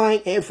identifying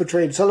and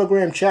infiltrating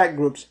Telegram chat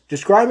groups.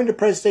 Describing the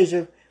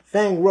presentation,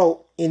 Fang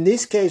wrote, "In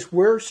this case,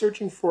 we're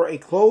searching for a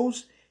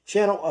closed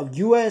channel of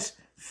U.S.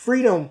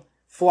 freedom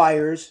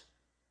flyers,"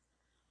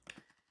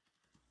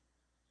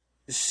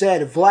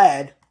 said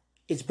Vlad.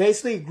 It's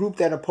basically a group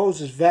that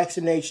opposes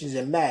vaccinations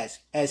and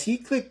masks. As he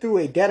clicked through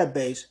a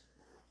database,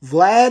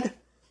 Vlad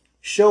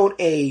showed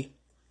a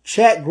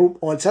chat group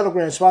on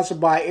Telegram sponsored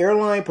by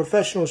Airline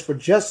Professionals for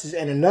Justice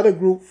and another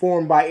group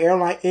formed by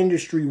airline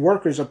industry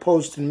workers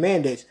opposed to the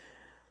mandates.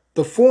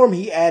 The forum,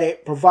 he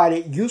added,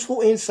 provided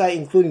useful insight,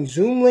 including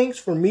Zoom links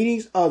for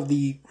meetings of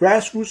the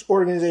grassroots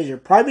organization.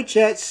 Private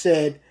chat,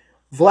 said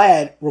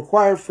Vlad,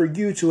 required for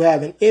you to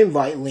have an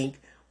invite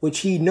link, which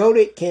he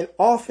noted can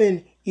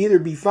often either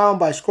be found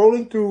by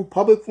scrolling through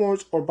public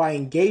forums or by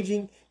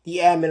engaging the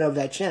admin of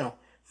that channel.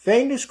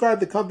 Fang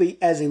described the company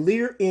as a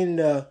leader in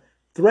the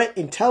threat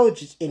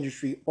intelligence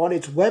industry. On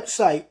its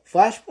website,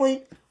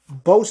 Flashpoint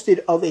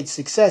boasted of its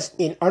success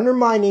in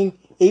undermining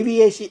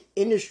aviation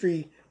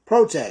industry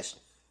protests,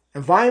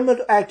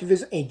 environmental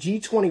activism, and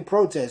G20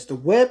 protests. The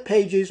web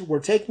pages were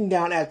taken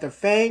down after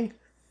Fang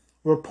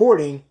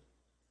reporting,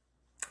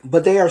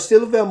 but they are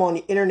still available on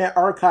the Internet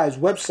Archive's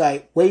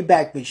website,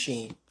 Wayback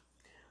Machine.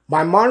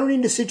 By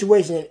monitoring the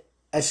situation and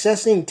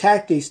assessing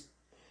tactics,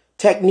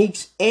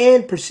 techniques,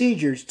 and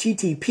procedures,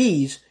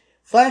 TTPs,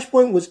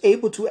 Flashpoint was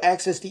able to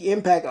access the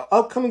impact of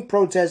upcoming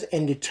protests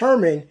and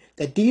determine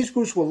that these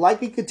groups will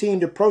likely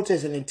continue to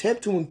protest and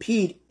attempt to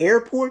impede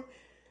airport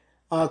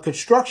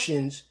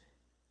construction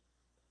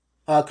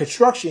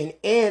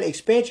and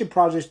expansion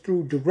projects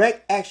through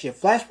direct action.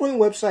 Flashpoint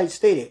website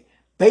stated,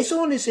 based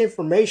on this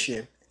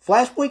information,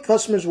 Flashpoint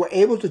customers were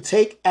able to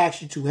take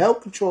action to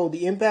help control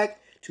the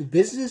impact to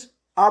business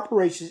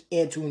operations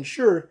and to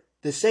ensure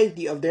the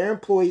safety of their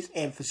employees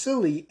and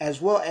facility, as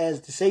well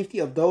as the safety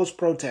of those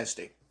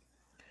protesting.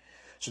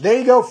 So there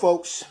you go,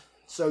 folks.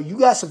 So you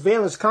got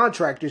surveillance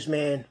contractors,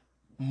 man,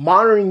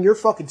 monitoring your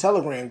fucking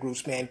Telegram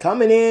groups, man,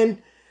 coming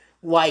in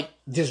like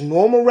just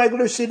normal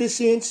regular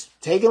citizens,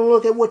 taking a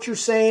look at what you're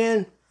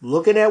saying,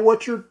 looking at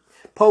what you're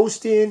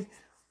posting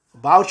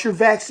about your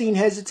vaccine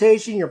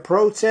hesitation, your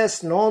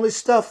protests, and all this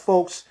stuff,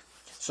 folks.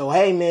 So,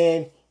 hey,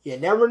 man, you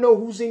never know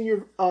who's in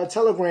your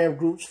Telegram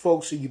groups,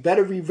 folks, so you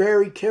better be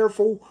very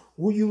careful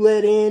who you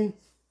let in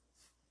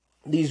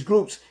these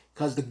groups,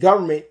 because the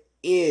government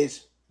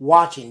is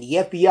watching. The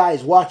FBI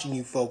is watching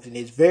you, folks, and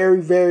it's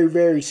very, very,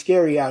 very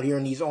scary out here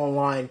in these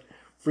online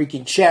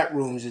freaking chat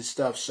rooms and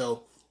stuff.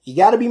 So you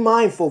got to be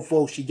mindful,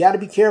 folks. You got to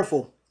be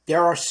careful.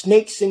 There are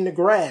snakes in the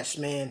grass,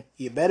 man.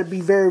 You better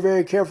be very,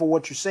 very careful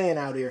what you're saying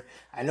out here.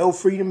 I know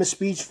freedom of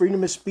speech,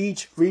 freedom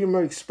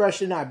of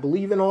expression. I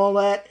believe in all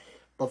that.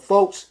 But,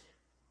 folks,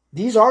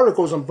 these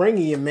articles I'm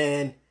bringing you,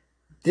 man,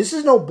 this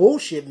is no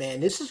bullshit, man.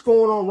 This is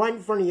going on right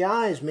in front of your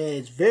eyes, man.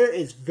 It's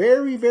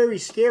very, very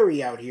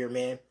scary out here,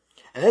 man.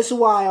 And this is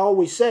why I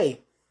always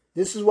say,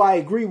 this is why I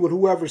agree with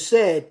whoever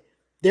said,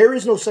 there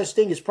is no such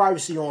thing as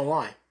privacy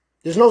online.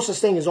 There's no such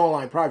thing as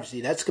online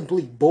privacy. That's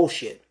complete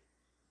bullshit.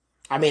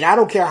 I mean, I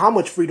don't care how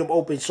much freedom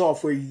open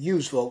software you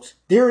use, folks.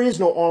 There is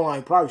no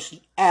online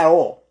privacy at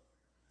all.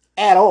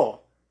 At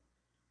all.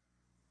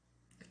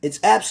 It's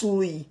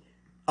absolutely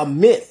a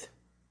myth.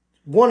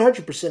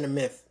 100% a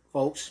myth,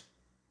 folks.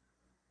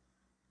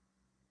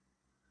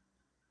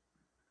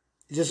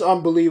 It's just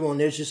unbelievable. And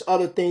there's just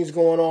other things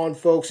going on,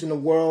 folks, in the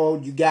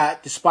world. You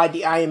got, despite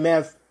the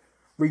IMF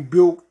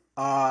rebuke,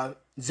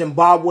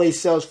 Zimbabwe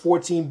sells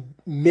 14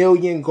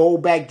 million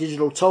gold-backed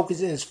digital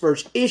tokens in its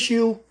first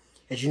issue.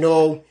 As you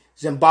know,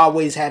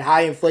 Zimbabwe's had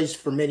high inflation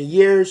for many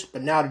years,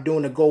 but now they're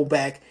doing a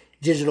gold-backed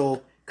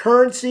digital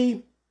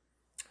currency.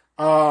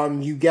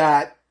 You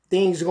got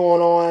things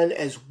going on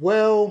as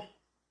well.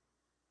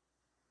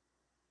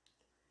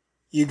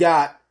 You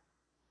got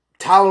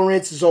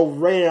tolerance is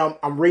overrated.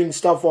 I'm reading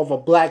stuff off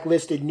of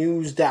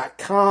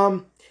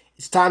blacklistednews.com.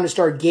 It's time to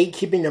start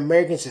gatekeeping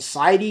American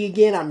society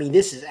again. I mean,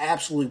 this is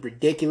absolutely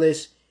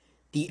ridiculous.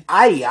 The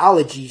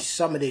ideology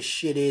some of this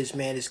shit is,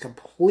 man, is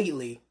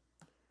completely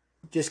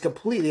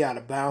out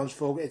of bounds,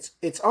 folks.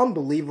 It's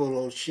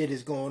unbelievable shit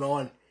is going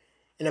on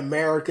in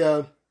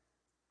America,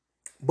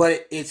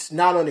 but it's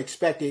not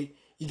unexpected.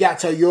 You got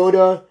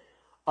Toyota,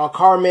 a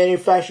car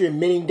manufacturer,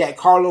 admitting that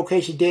car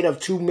location data of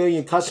 2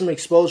 million customers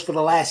exposed for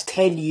the last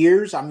 10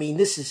 years. I mean,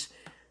 this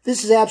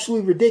is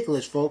absolutely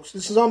ridiculous, folks.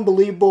 This is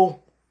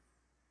unbelievable.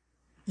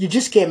 You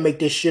just can't make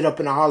this shit up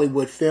in a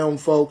Hollywood film,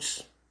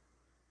 folks.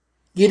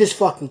 You just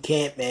fucking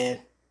can't, man.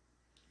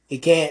 You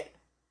can't.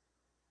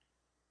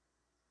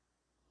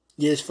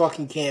 You just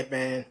fucking can't,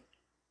 man.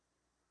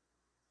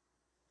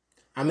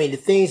 I mean, the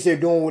things they're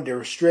doing with the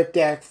Restrict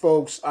Act,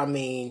 folks, I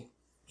mean,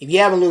 if you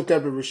haven't looked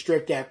up the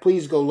Restrict Act,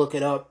 please go look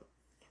it up.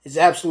 It's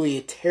absolutely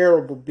a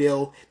terrible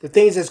bill. The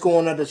things that's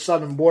going on at the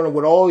southern border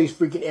with all these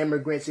freaking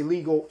immigrants,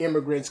 illegal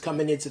immigrants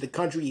coming into the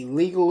country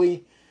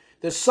illegally.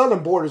 The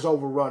southern border is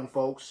overrun,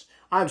 folks.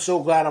 I'm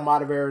so glad I'm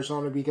out of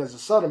Arizona because the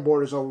southern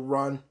border is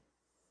overrun.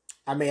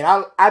 I mean,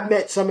 I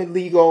met some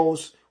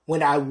illegals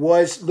when I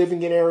was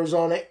living in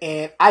Arizona,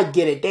 and I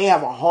get it. They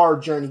have a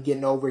hard journey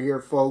getting over here,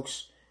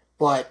 folks.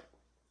 But,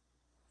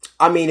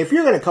 I mean, if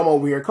you're going to come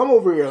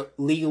over here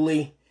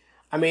legally.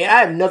 I mean, I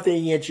have nothing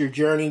against your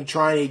journey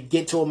trying to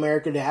get to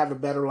America to have a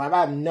better life.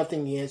 I have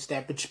nothing against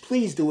that, but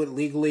please do it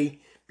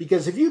legally.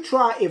 Because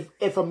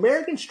if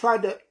Americans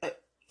tried to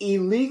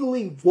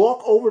illegally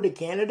walk over to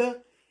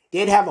Canada,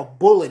 they'd have a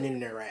bullet in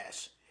their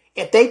ass.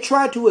 If they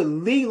tried to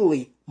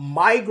illegally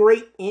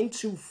migrate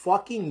into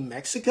fucking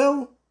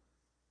Mexico,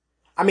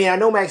 I mean, I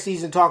know Max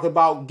Eason talked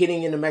about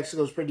getting into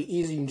Mexico is pretty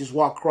easy. You can just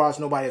walk across,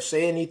 nobody will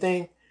say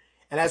anything.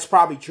 And that's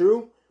probably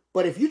true.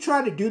 But if you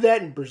try to do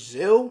that in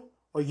Brazil,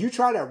 or you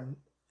try to,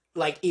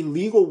 like,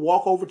 illegal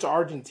walk over to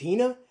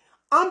Argentina,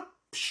 I'm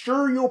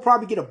sure you'll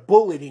probably get a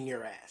bullet in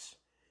your ass.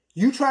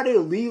 You try to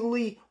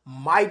illegally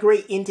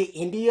migrate into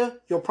India,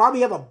 you'll probably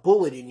have a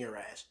bullet in your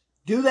ass.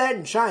 Do that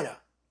in China,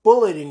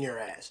 bullet in your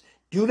ass.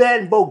 Do that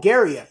in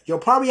Bulgaria, you'll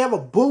probably have a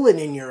bullet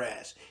in your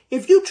ass.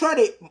 If you try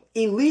to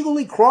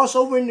illegally cross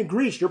over into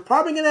Greece, you're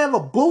probably going to have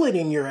a bullet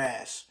in your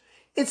ass.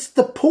 It's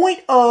the point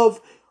of,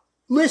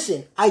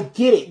 listen, I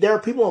get it. There are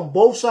people on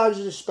both sides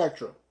of the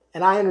spectrum.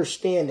 And I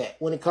understand that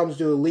when it comes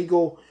to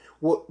illegal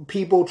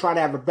people trying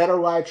to have a better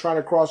life, trying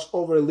to cross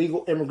over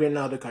illegal immigrant in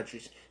other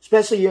countries,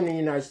 especially here in the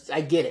United States. I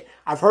get it.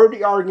 I've heard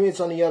the arguments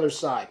on the other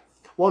side.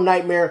 Well,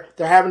 Nightmare,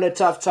 they're having a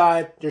tough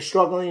time. They're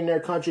struggling in their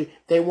country.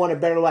 They want a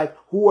better life.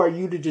 Who are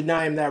you to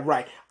deny them that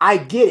right? I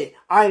get it.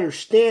 I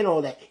understand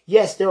all that.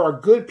 Yes, there are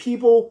good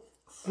people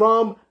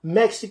from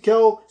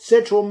Mexico,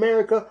 Central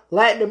America,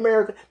 Latin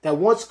America that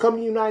wants to come to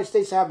the United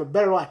States to have a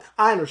better life.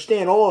 I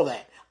understand all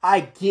that. I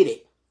get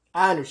it.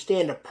 I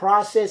understand the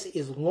process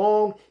is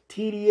long,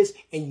 tedious,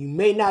 and you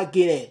may not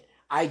get in.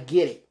 I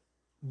get it.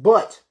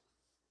 But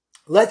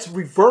let's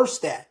reverse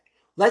that.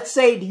 Let's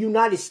say the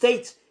United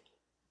States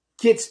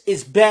gets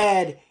as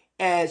bad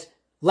as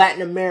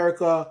Latin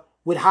America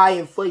with high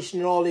inflation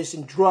and all this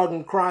and drug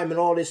and crime and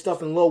all this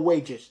stuff and low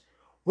wages.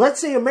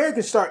 Let's say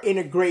Americans start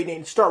integrating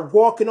and start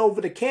walking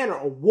over to Canada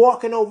or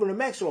walking over to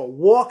Mexico or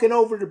walking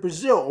over to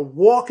Brazil or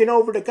walking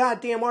over to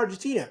goddamn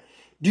Argentina.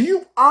 Do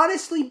you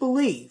honestly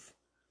believe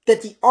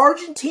that the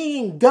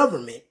Argentinian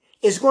government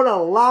is going to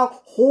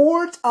allow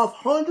hordes of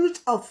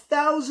hundreds of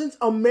thousands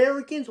of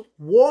Americans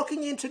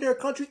walking into their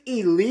country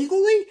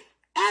illegally?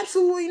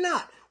 Absolutely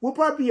not. We'll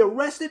probably be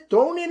arrested,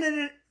 thrown in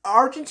an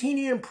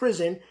Argentinian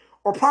prison,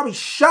 or probably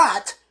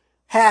shot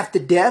half to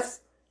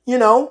death,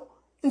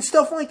 and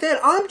stuff like that.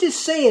 I'm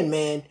just saying,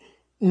 man,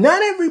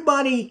 not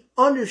everybody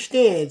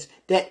understands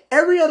that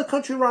every other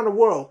country around the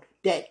world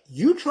that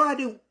you try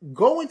to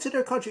go into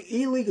their country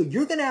illegal,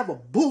 you're going to have a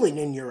bullet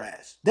in your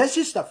ass. That's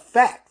just a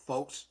fact,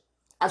 folks.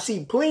 I've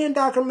seen plenty of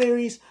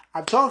documentaries.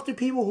 I've talked to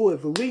people who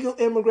have illegal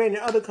immigrated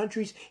in other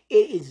countries.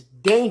 It is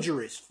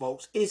dangerous,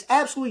 folks. It is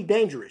absolutely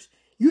dangerous.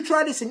 You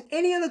try this in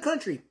any other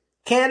country,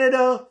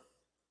 Canada,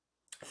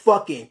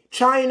 fucking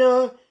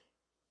China,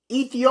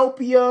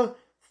 Ethiopia,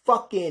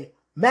 fucking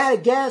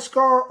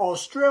Madagascar,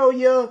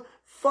 Australia,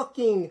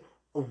 fucking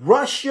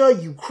Russia,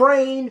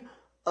 Ukraine,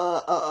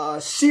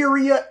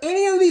 Syria,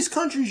 any of these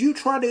countries you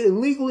try to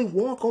illegally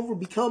walk over,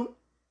 become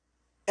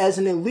as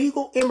an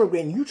illegal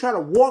immigrant, you try to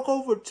walk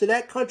over to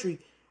that country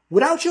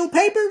without your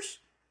papers,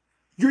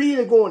 you're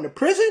either going to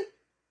prison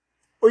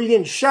or you're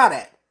getting shot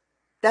at.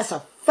 That's a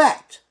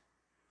fact.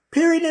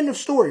 Period. End of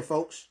story,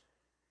 folks.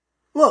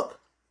 Look,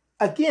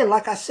 again,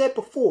 like I said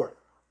before,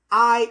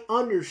 I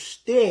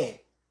understand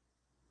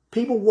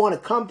people want to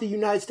come to the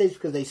United States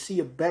because they see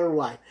a better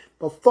life.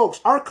 But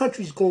folks, our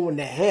country's going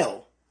to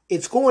hell.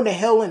 It's going to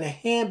hell in a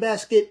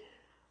handbasket.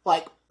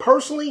 Like,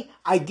 personally,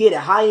 I get it.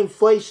 High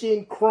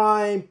inflation,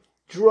 crime,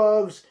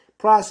 drugs,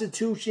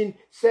 prostitution,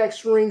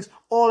 sex rings,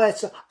 all that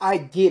stuff. I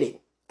get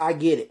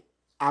it.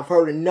 I've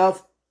heard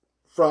enough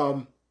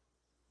from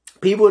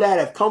people that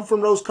have come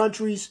from those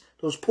countries,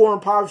 those poor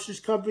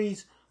impoverished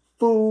countries,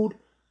 food,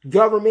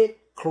 government,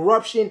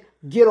 corruption,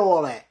 get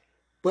all that.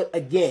 But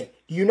again,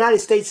 the United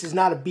States is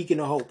not a beacon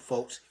of hope,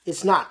 folks.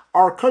 It's not.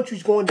 Our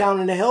country's going down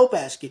in the hell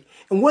basket.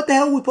 And what the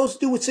hell are we supposed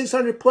to do with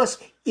 600 plus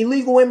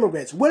illegal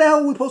immigrants? Where the hell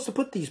are we supposed to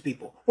put these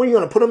people? What, are you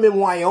going to put them in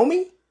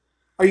Wyoming?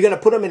 Are you going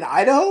to put them in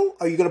Idaho?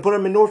 Are you going to put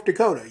them in North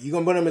Dakota? Are you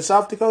going to put them in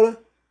South Dakota?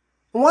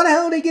 And why the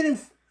hell are they getting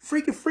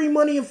freaking free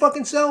money and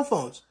fucking cell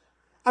phones?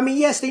 I mean,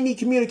 yes, they need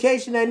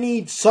communication. They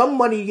need some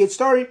money to get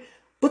started.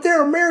 But there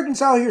are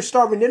Americans out here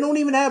starving. They don't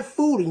even have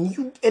food.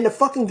 And the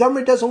fucking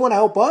government doesn't want to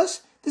help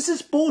us? This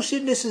is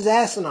bullshit. This is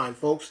asinine,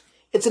 folks.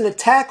 It's an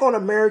attack on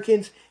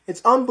Americans.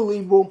 It's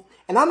unbelievable.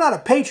 And I'm not a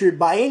patriot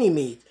by any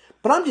means.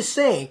 But I'm just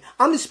saying,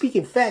 I'm just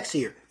speaking facts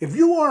here. If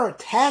you are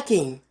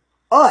attacking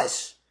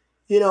us,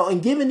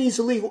 and giving these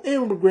illegal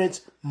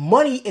immigrants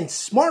money and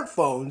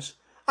smartphones,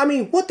 I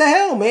mean, what the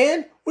hell,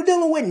 man? We're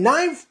dealing with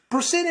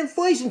 9%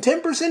 inflation,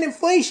 10%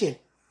 inflation.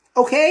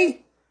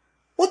 Okay?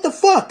 What the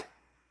fuck?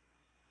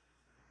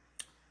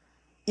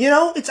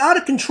 It's out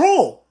of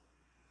control.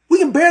 We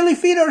can barely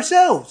feed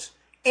ourselves.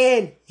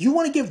 And you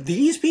want to give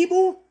these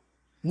people,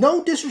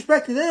 no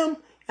disrespect to them,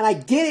 and I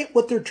get it,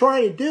 what they're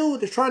trying to do.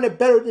 They're trying to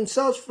better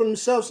themselves for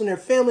themselves and their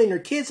family and their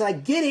kids. I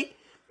get it.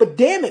 But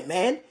damn it,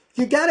 man.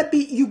 You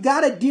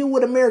gotta deal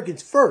with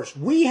Americans first.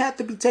 We have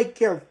to be taken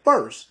care of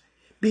first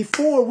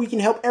before we can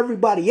help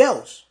everybody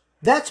else.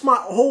 That's my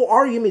whole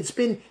argument. It's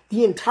been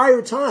the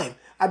entire time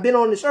I've been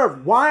on this earth.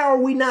 Why are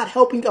we not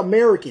helping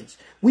Americans?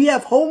 We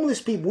have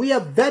homeless people. We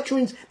have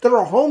veterans that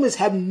are homeless,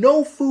 have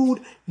no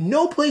food,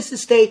 no place to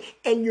stay.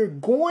 And you're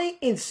going,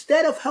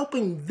 instead of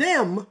helping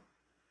them,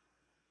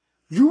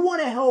 you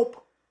want to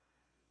help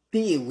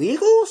the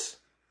illegals?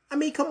 I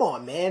mean, come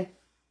on, man.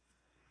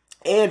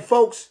 And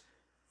folks,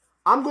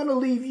 I'm going to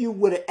leave you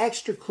with an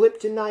extra clip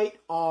tonight.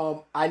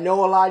 I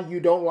know a lot of you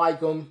don't like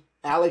him.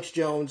 Alex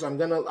Jones. I'm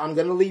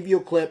gonna leave you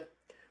a clip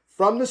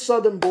from the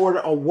southern border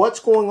of what's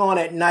going on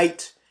at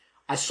night.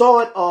 I saw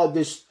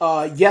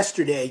it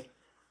yesterday,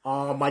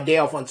 my day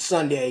off on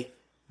Sunday.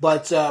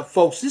 But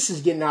folks, this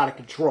is getting out of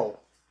control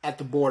at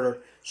the border.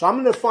 So I'm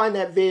gonna find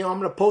that video. I'm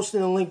gonna post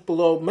in the link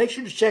below. Make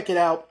sure to check it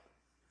out.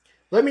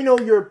 Let me know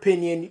your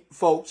opinion,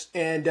 folks,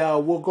 and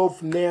we'll go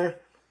from there.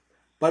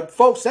 But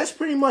folks, that's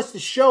pretty much the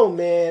show,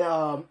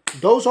 man.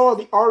 Those are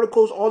the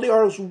articles. All the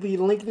articles will be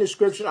linked in the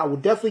description. I will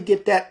definitely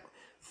get that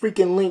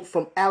freaking link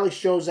from Alex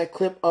Jones, that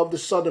clip of the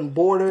southern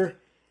border.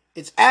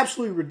 It's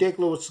absolutely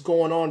ridiculous what's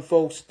going on,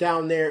 folks,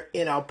 down there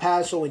in El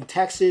Paso, in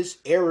Texas,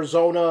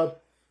 Arizona,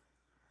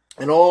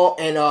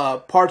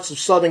 and parts of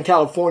Southern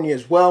California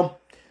as well.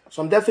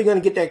 So I'm definitely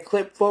going to get that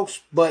clip,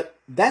 folks. But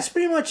that's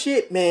pretty much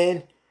it,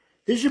 man.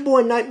 This is your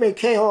boy Nightmare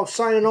K-Hawk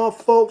signing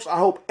off, folks. I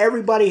hope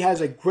everybody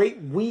has a great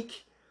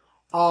week.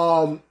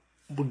 We're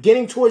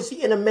getting towards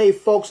the end of May,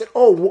 folks. And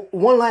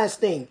one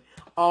last thing.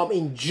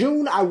 In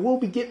June, I will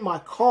be getting my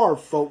car,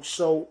 folks.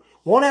 So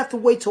won't have to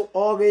wait till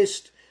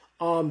August.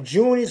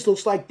 June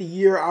looks like the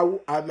year.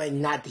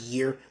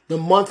 The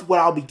month where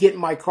I'll be getting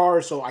my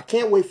car. So I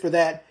can't wait for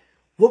that.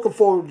 Looking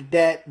forward to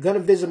that. Gonna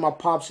visit my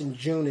pops in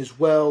June as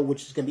well,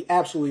 which is gonna be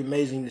absolutely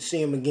amazing to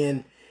see him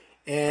again.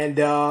 And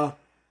I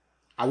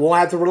won't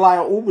have to rely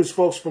on Ubers,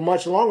 folks, for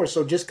much longer.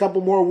 So just a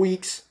couple more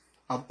weeks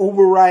of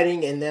Uber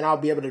riding, and then I'll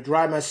be able to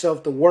drive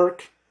myself to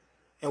work.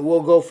 And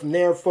we'll go from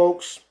there,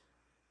 folks.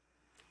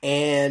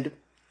 And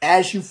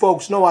as you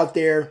folks know out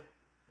there,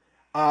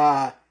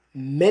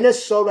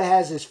 Minnesota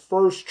has its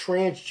first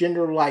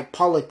transgender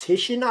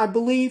politician, I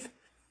believe.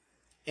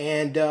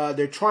 And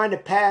they're trying to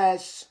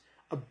pass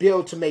a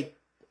bill to make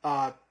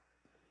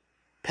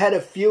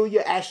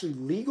pedophilia actually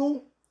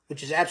legal,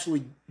 which is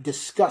absolutely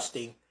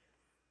disgusting.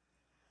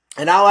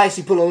 And I'll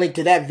actually put a link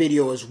to that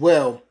video as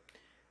well.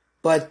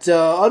 But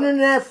other than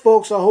that,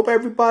 folks, I hope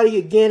everybody,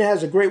 again,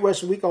 has a great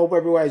rest of the week. I hope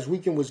everybody's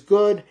weekend was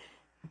good.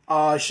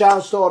 Shout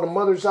out to all the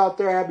mothers out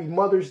there. Happy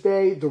Mother's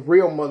Day. The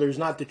real mothers,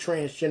 not the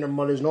transgender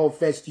mothers. No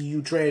offense to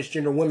you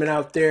transgender women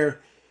out there.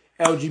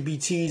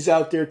 LGBTs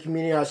out there,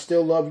 community. I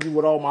still love you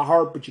with all my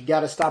heart, but you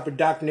got to stop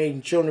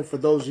indoctrinating children for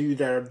those of you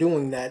that are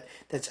doing that.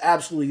 That's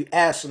absolutely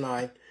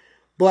asinine.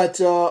 But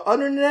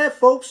other than that,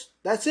 folks,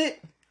 that's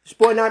it. It's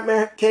boy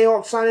Nightmare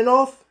K-Hawk signing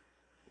off.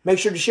 Make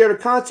sure to share the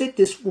content.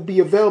 This will be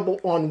available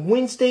on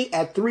Wednesday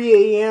at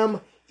 3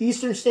 a.m.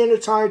 Eastern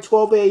Standard Time,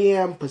 12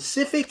 a.m.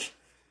 Pacific.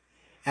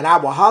 And I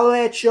will holler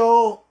at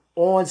y'all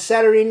on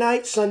Saturday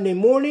night, Sunday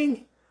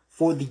morning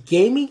for the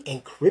gaming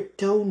and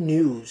crypto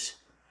news.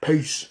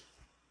 Peace.